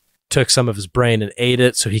he took some of his brain and ate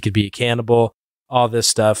it so he could be a cannibal, all this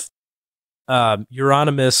stuff.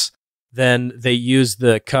 Euronymous, then they use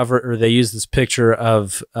the cover, or they use this picture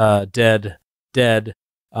of Dead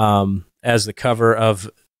as the cover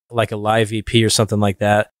of like a live EP or something like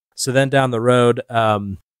that. So then down the road,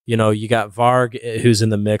 you got Varg, who's in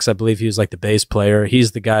the mix. I believe he was like the bass player.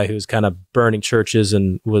 He's the guy who's kind of burning churches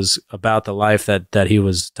and was about the life that he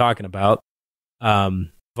was talking about.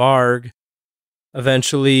 Varg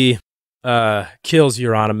eventually kills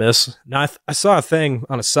Euronymous. Now, I saw a thing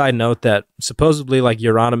on a side note that supposedly like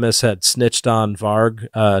Euronymous had snitched on Varg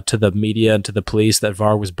to the media and to the police that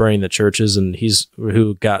Varg was burning the churches, and he's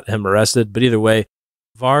who got him arrested. But either way,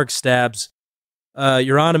 Varg stabs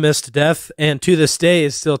Euronymous to death, and to this day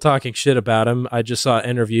is still talking shit about him. I just saw an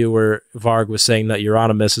interview where Varg was saying that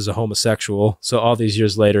Euronymous is a homosexual. So all these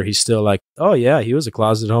years later, he's still like, oh yeah, he was a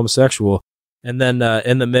closeted homosexual. And then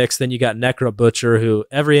in the mix, then you got Necro Butcher, who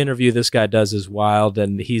every interview this guy does is wild.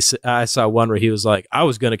 And I saw one where he was like, I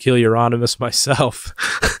was going to kill Euronymous myself.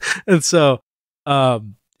 And so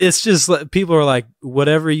it's just, people are like,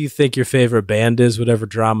 whatever you think your favorite band is, whatever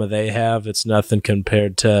drama they have, it's nothing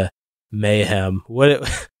compared to Mayhem.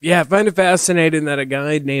 Yeah, I find it fascinating that a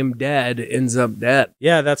guy named Dead ends up dead.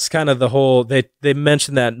 Yeah, that's kind of the whole, they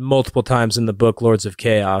mentioned that multiple times in the book Lords of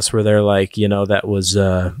Chaos, where they're like, that was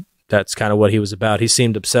that's kind of what he was about. He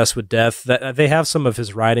seemed obsessed with death. That they have some of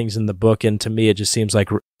his writings in the book, and to me it just seems like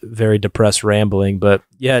very depressed rambling. But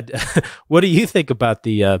yeah, what do you think about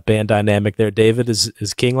the band dynamic there, David?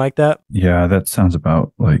 Is King like that? Yeah, that sounds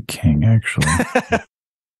about like King, actually.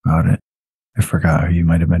 About it. I forgot who you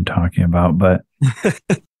might have been talking about, but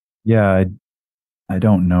yeah, I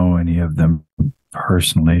don't know any of them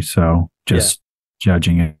personally, so just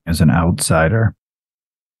judging it as an outsider.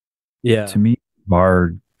 Yeah. To me,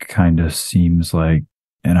 Bard kind of seems like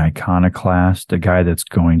an iconoclast, a guy that's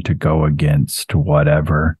going to go against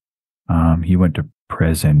whatever. He went to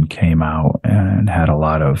prison, came out, and had a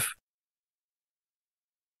lot of,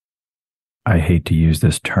 I hate to use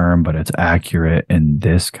this term, but it's accurate in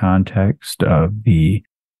this context of the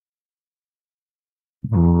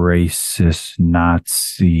racist,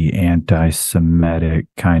 Nazi, anti-Semitic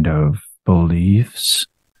kind of beliefs.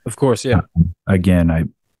 Of course, yeah.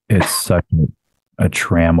 Again, it's such a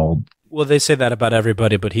trammeled. Well, they say that about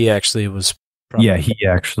everybody, but he actually was. Yeah, he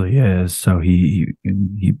actually is. So he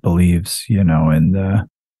believes, in the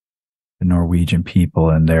Norwegian people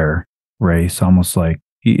and their race, almost like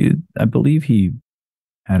I believe he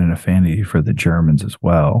had an affinity for the Germans as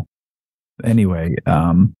well. Anyway,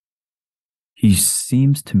 he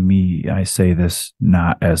seems to me, I say this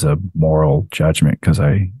not as a moral judgment because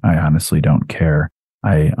I honestly don't care.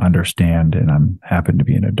 I understand, and I'm happen to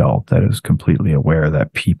be an adult that is completely aware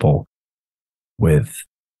that people with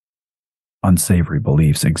unsavory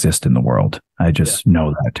beliefs exist in the world. I just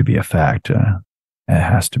know that to be a fact. It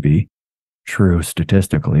has to be true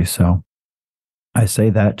statistically. So I say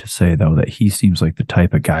that to say, though, that he seems like the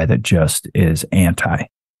type of guy that just is anti,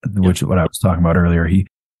 which is what I was talking about earlier.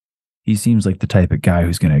 He seems like the type of guy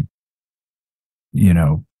who's going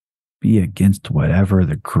to, be against whatever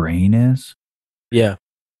the grain is. Yeah.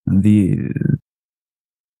 The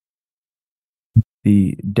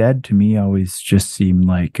Dead to me always just seemed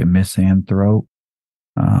like a misanthrope.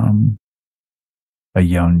 A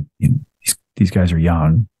young, these guys are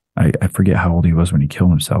young. I forget how old he was when he killed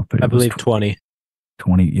himself, but I believe 20.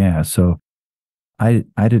 20, yeah. So I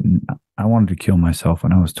wanted to kill myself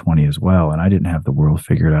when I was 20 as well, and I didn't have the world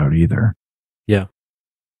figured out either. Yeah.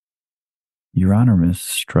 Euronymous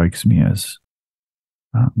strikes me as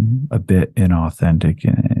a bit inauthentic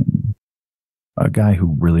and a guy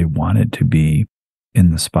who really wanted to be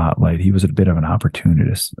in the spotlight. He was a bit of an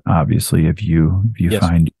opportunist. Obviously, if you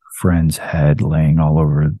find your friend's head laying all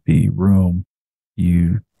over the room,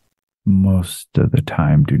 you most of the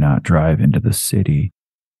time do not drive into the city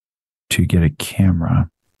to get a camera.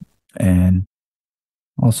 And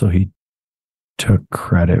also he took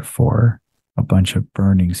credit for a bunch of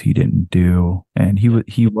burnings he didn't do, and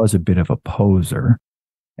he was a bit of a poser.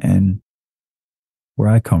 And where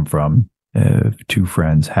I come from, if two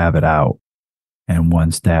friends have it out and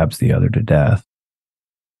one stabs the other to death,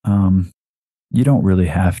 you don't really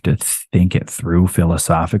have to think it through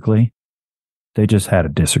philosophically. They just had a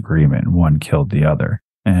disagreement and one killed the other.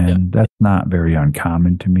 And that's not very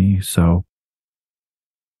uncommon to me. So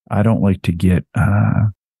I don't like to get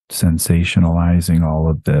sensationalizing all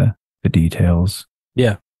of the details.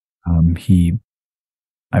 Yeah.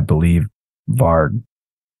 I believe Varg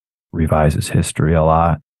revises history a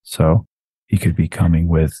lot. So he could be coming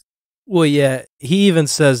with. Well, yeah, he even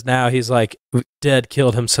says now, he's like, Dead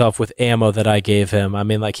killed himself with ammo that I gave him. I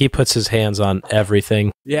mean, like, he puts his hands on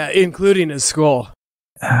everything. Yeah, including his skull.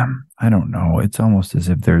 I don't know. It's almost as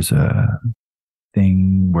if there's a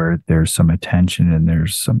thing where there's some attention and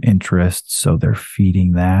there's some interest. So they're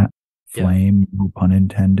feeding that flame, no pun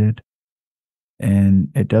intended. And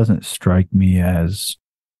it doesn't strike me as,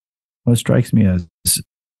 well, it strikes me as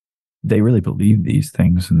they really believe these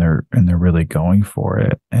things and they're really going for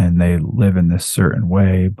it and they live in this certain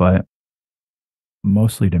way. But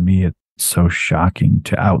mostly to me, it's so shocking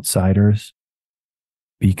to outsiders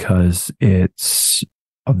because it's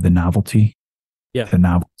of the novelty. Yeah. The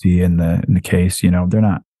novelty in the case,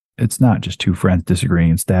 it's not just two friends disagreeing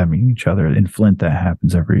and stabbing each other. In Flint, that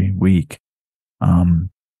happens every week.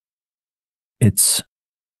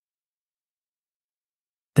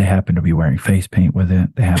 They happen to be wearing face paint with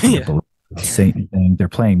it. They happen to believe the Satan thing. They're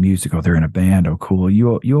playing music. Oh, they're in a band. Oh, cool.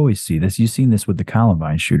 You always see this. You've seen this with the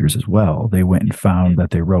Columbine shooters as well. They went and found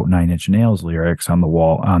that they wrote Nine Inch Nails lyrics on the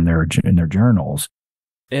wall in their journals.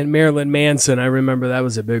 And Marilyn Manson, I remember that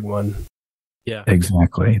was a big one. Yeah,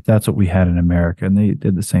 exactly. That's what we had in America, and they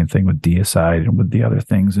did the same thing with Deicide and with the other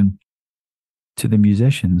things. And to the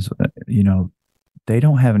musicians, they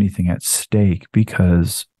don't have anything at stake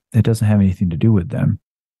because it doesn't have anything to do with them.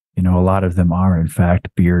 A lot of them are, in fact,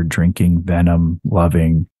 beer drinking, venom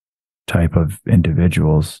loving type of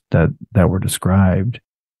individuals that were described.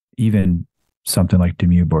 Even something like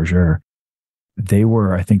Dimmu Borgir, they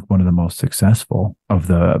were, I think, one of the most successful of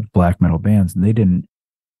the black metal bands. And they didn't,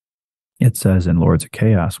 it says in Lords of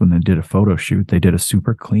Chaos, when they did a photo shoot, they did a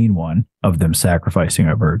super clean one of them sacrificing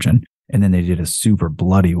a virgin. And then they did a super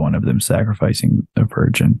bloody one of them sacrificing a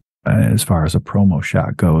virgin. As far as a promo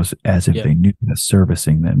shot goes, as if they knew that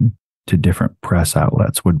servicing them to different press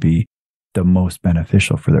outlets would be the most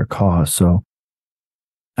beneficial for their cause. So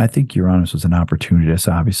I think Uranus was an opportunist.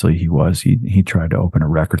 Obviously he was. He tried to open a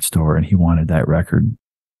record store and he wanted that record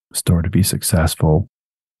store to be successful,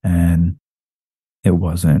 and it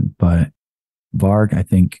wasn't. But Varg, I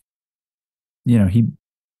think,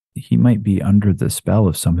 he might be under the spell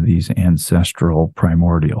of some of these ancestral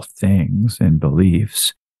primordial things and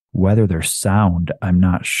beliefs. Whether they're sound, I'm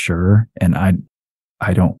not sure. And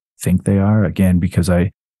I don't think they are, again, because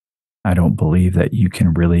I don't believe that you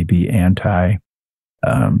can really be anti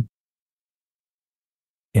in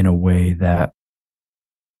a way that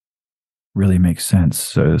really makes sense.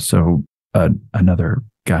 So another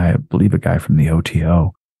guy, I believe a guy from the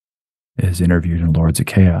OTO, is interviewed in Lords of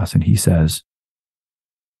Chaos, and he says,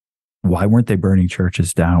 why weren't they burning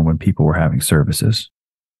churches down when people were having services?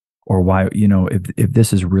 Or why, if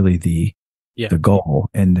this is really the goal,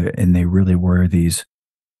 and they really were these,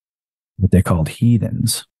 what they called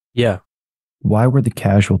heathens. Yeah. Why were the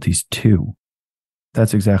casualties two?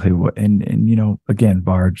 That's exactly what, and again,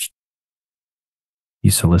 Barge,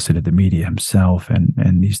 he solicited the media himself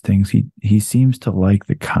and these things. He seems to like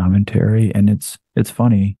the commentary, and it's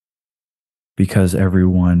funny because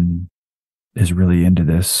everyone is really into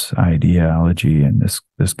this ideology and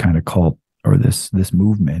this kind of cult, or this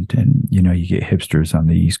movement. And, you get hipsters on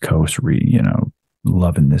the East Coast,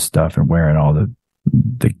 loving this stuff and wearing all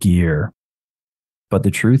the gear. But the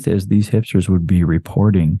truth is, these hipsters would be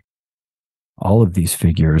reporting all of these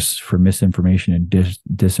figures for misinformation and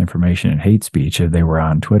disinformation and hate speech if they were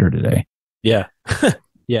on Twitter today. Yeah.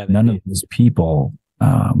 Yeah. None of these people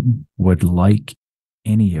would like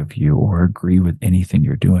any of you or agree with anything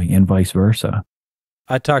you're doing, and vice versa.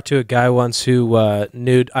 I talked to a guy once who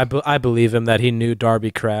knew, I believe him, that he knew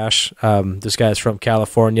Darby Crash. This guy's from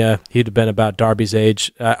California. He'd have been about Darby's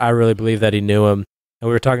age. I really believe that he knew him. And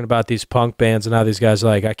we were talking about these punk bands and how these guys are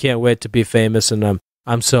like, I can't wait to be famous, and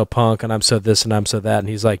I'm so punk, and I'm so this, and I'm so that. And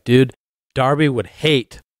he's like, dude, Darby would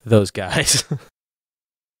hate those guys.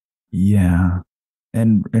 Yeah.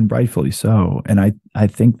 And rightfully so. And I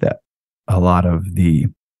think that a lot of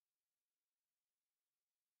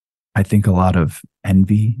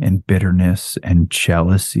envy and bitterness and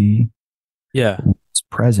jealousy Yeah. was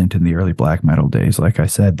present in the early black metal days. Like I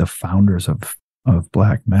said, the founders of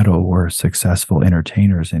black metal were successful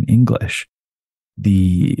entertainers in English.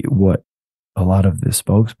 What a lot of the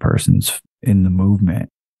spokespersons in the movement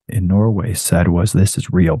in Norway said was, this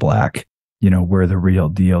is real black. We're the real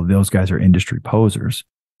deal. Those guys are industry posers.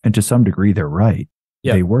 And to some degree, they're right.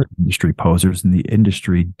 Yeah. They were industry posers, and the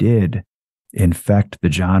industry did infect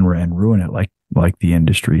the genre and ruin it like the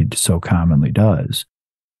industry so commonly does.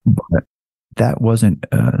 But that wasn't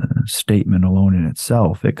a statement alone in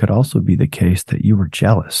itself. It could also be the case that you were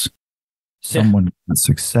jealous. Someone got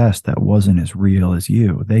success that wasn't as real as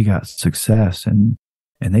you. They got success and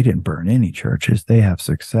they didn't burn any churches. They have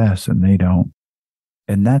success and they don't.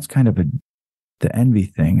 And that's kind of the envy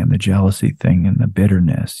thing and the jealousy thing and the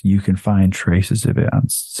bitterness. You can find traces of it on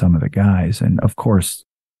some of the guys. And of course,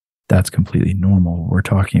 that's completely normal. We're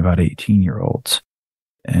talking about 18-year-olds.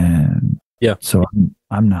 And so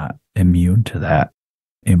I'm not immune to that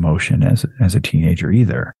emotion as a teenager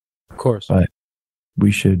either. Of course. But we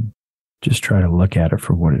should just try to look at it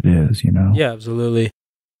for what it is, Yeah, absolutely.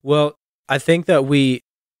 Well, I think that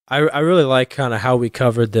I really like kind of how we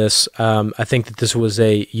covered this. I think that this was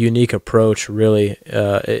a unique approach, really,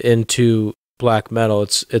 into black metal.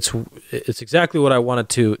 It's exactly what I wanted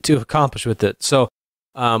to accomplish with it. So,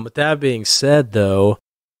 with that being said, though,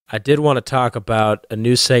 I did want to talk about a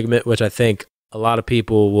new segment, which I think a lot of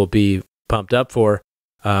people will be pumped up for.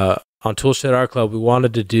 On Toolshed Art Club,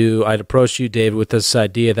 I'd approached you, David, with this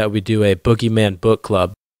idea that we do a Boogeyman book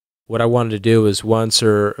club. What I wanted to do is once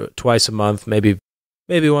or twice a month, maybe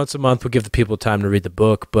once a month, we'll give the people time to read the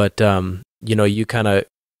book. But, you kind of,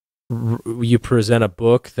 you present a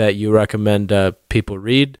book that you recommend people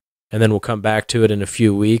read, and then we'll come back to it in a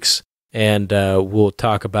few weeks, and we'll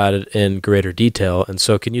talk about it in greater detail. And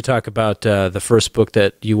so can you talk about the first book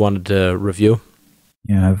that you wanted to review?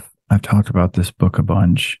 Yeah, I've talked about this book a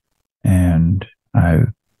bunch, and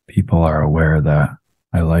people are aware that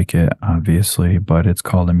I like it, obviously, but it's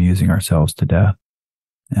called Amusing Ourselves to Death.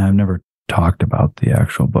 And I've never talked about the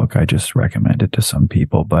actual book. I just recommend it to some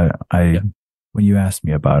people, but when you asked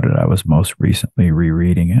me about it, I was most recently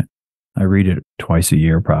rereading it. I read it twice a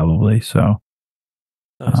year probably, so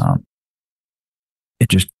nice. It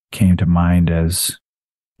just came to mind as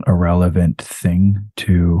a relevant thing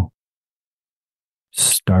to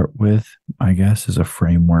start with, I guess, as a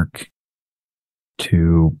framework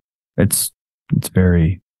to it's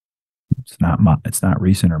not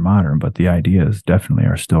recent or modern, but the ideas definitely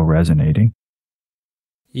are still resonating.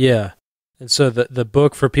 Yeah. And so the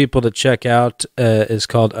book for people to check out is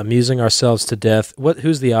called Amusing Ourselves to Death.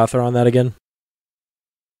 Who's the author on that again?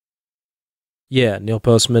 Yeah, Neil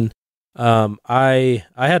Postman. I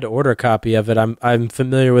had to order a copy of it. I'm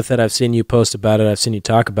familiar with it. I've seen you post about it. I've seen you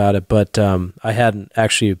talk about it, but I hadn't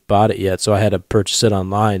actually bought it yet, so I had to purchase it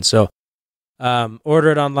online. So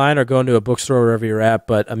order it online or go into a bookstore wherever you're at,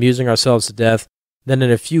 but Amusing Ourselves to Death. Then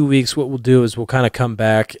in a few weeks, what we'll do is we'll kind of come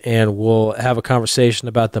back and we'll have a conversation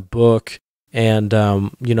about the book, and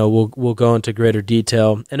we'll go into greater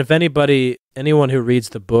detail. And if anyone who reads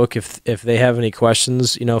the book, if they have any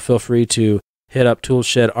questions, feel free to hit up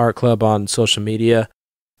Toolshed Art Club on social media,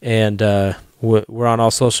 and we're on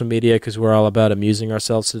all social media because we're all about amusing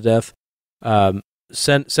ourselves to death.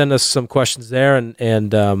 Send us some questions there,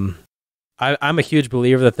 and I'm a huge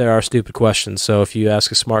believer that there are stupid questions. So if you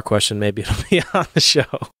ask a smart question, maybe it'll be on the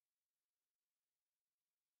show.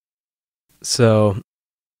 So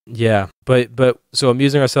yeah, but so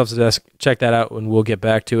Amusing Ourselves to Death, check that out, and we'll get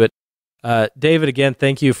back to it. David, again,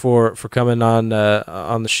 thank you for coming on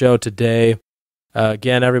the show today.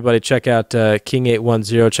 Again, everybody, check out King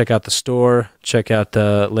 810. Check out the store. Check out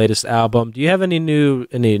the latest album. Do you have any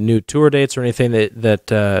new tour dates or anything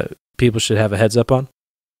that people should have a heads up on?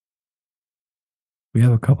 We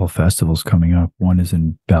have a couple festivals coming up. One is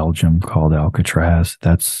in Belgium called Alcatraz.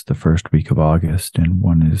 That's the first week of August. And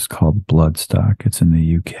one is called Bloodstock. It's in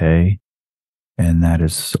the UK. And that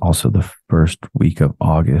is also the first week of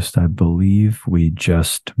August. I believe we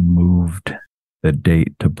just moved the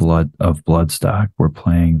date to Bloodstock. We're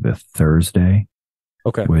playing the Thursday,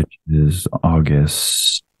 okay, which is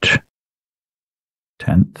August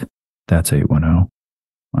 10th. That's 810.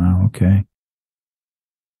 Wow, okay.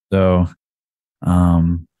 So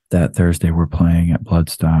that Thursday we're playing at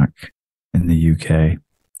Bloodstock in the UK,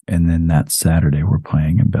 and then that Saturday we're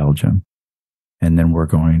playing in Belgium, and then we're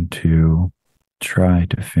going to try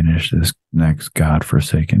to finish this next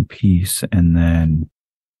godforsaken piece, and then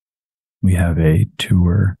we have a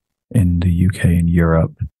tour in the UK and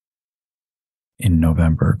Europe in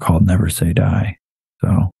November called Never Say Die.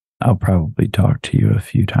 So I'll probably talk to you a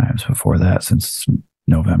few times before that, since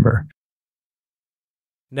November.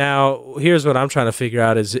 Now, here's what I'm trying to figure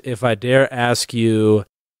out is if I dare ask you,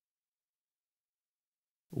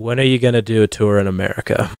 when are you going to do a tour in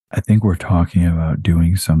America? I think we're talking about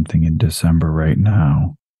doing something in December right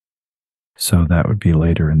now. So that would be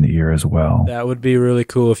later in the year as well. That would be really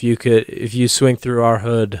cool if you swing through our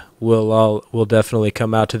hood, we'll definitely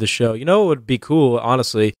come out to the show. You know what would be cool,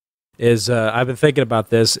 honestly, is I've been thinking about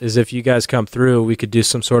this, is if you guys come through, we could do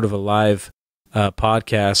some sort of a live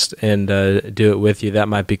podcast and do it with you. That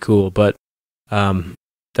might be cool, but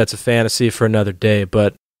that's a fantasy for another day.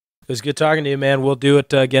 But it was good talking to you, man. We'll do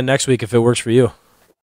it again next week if it works for you.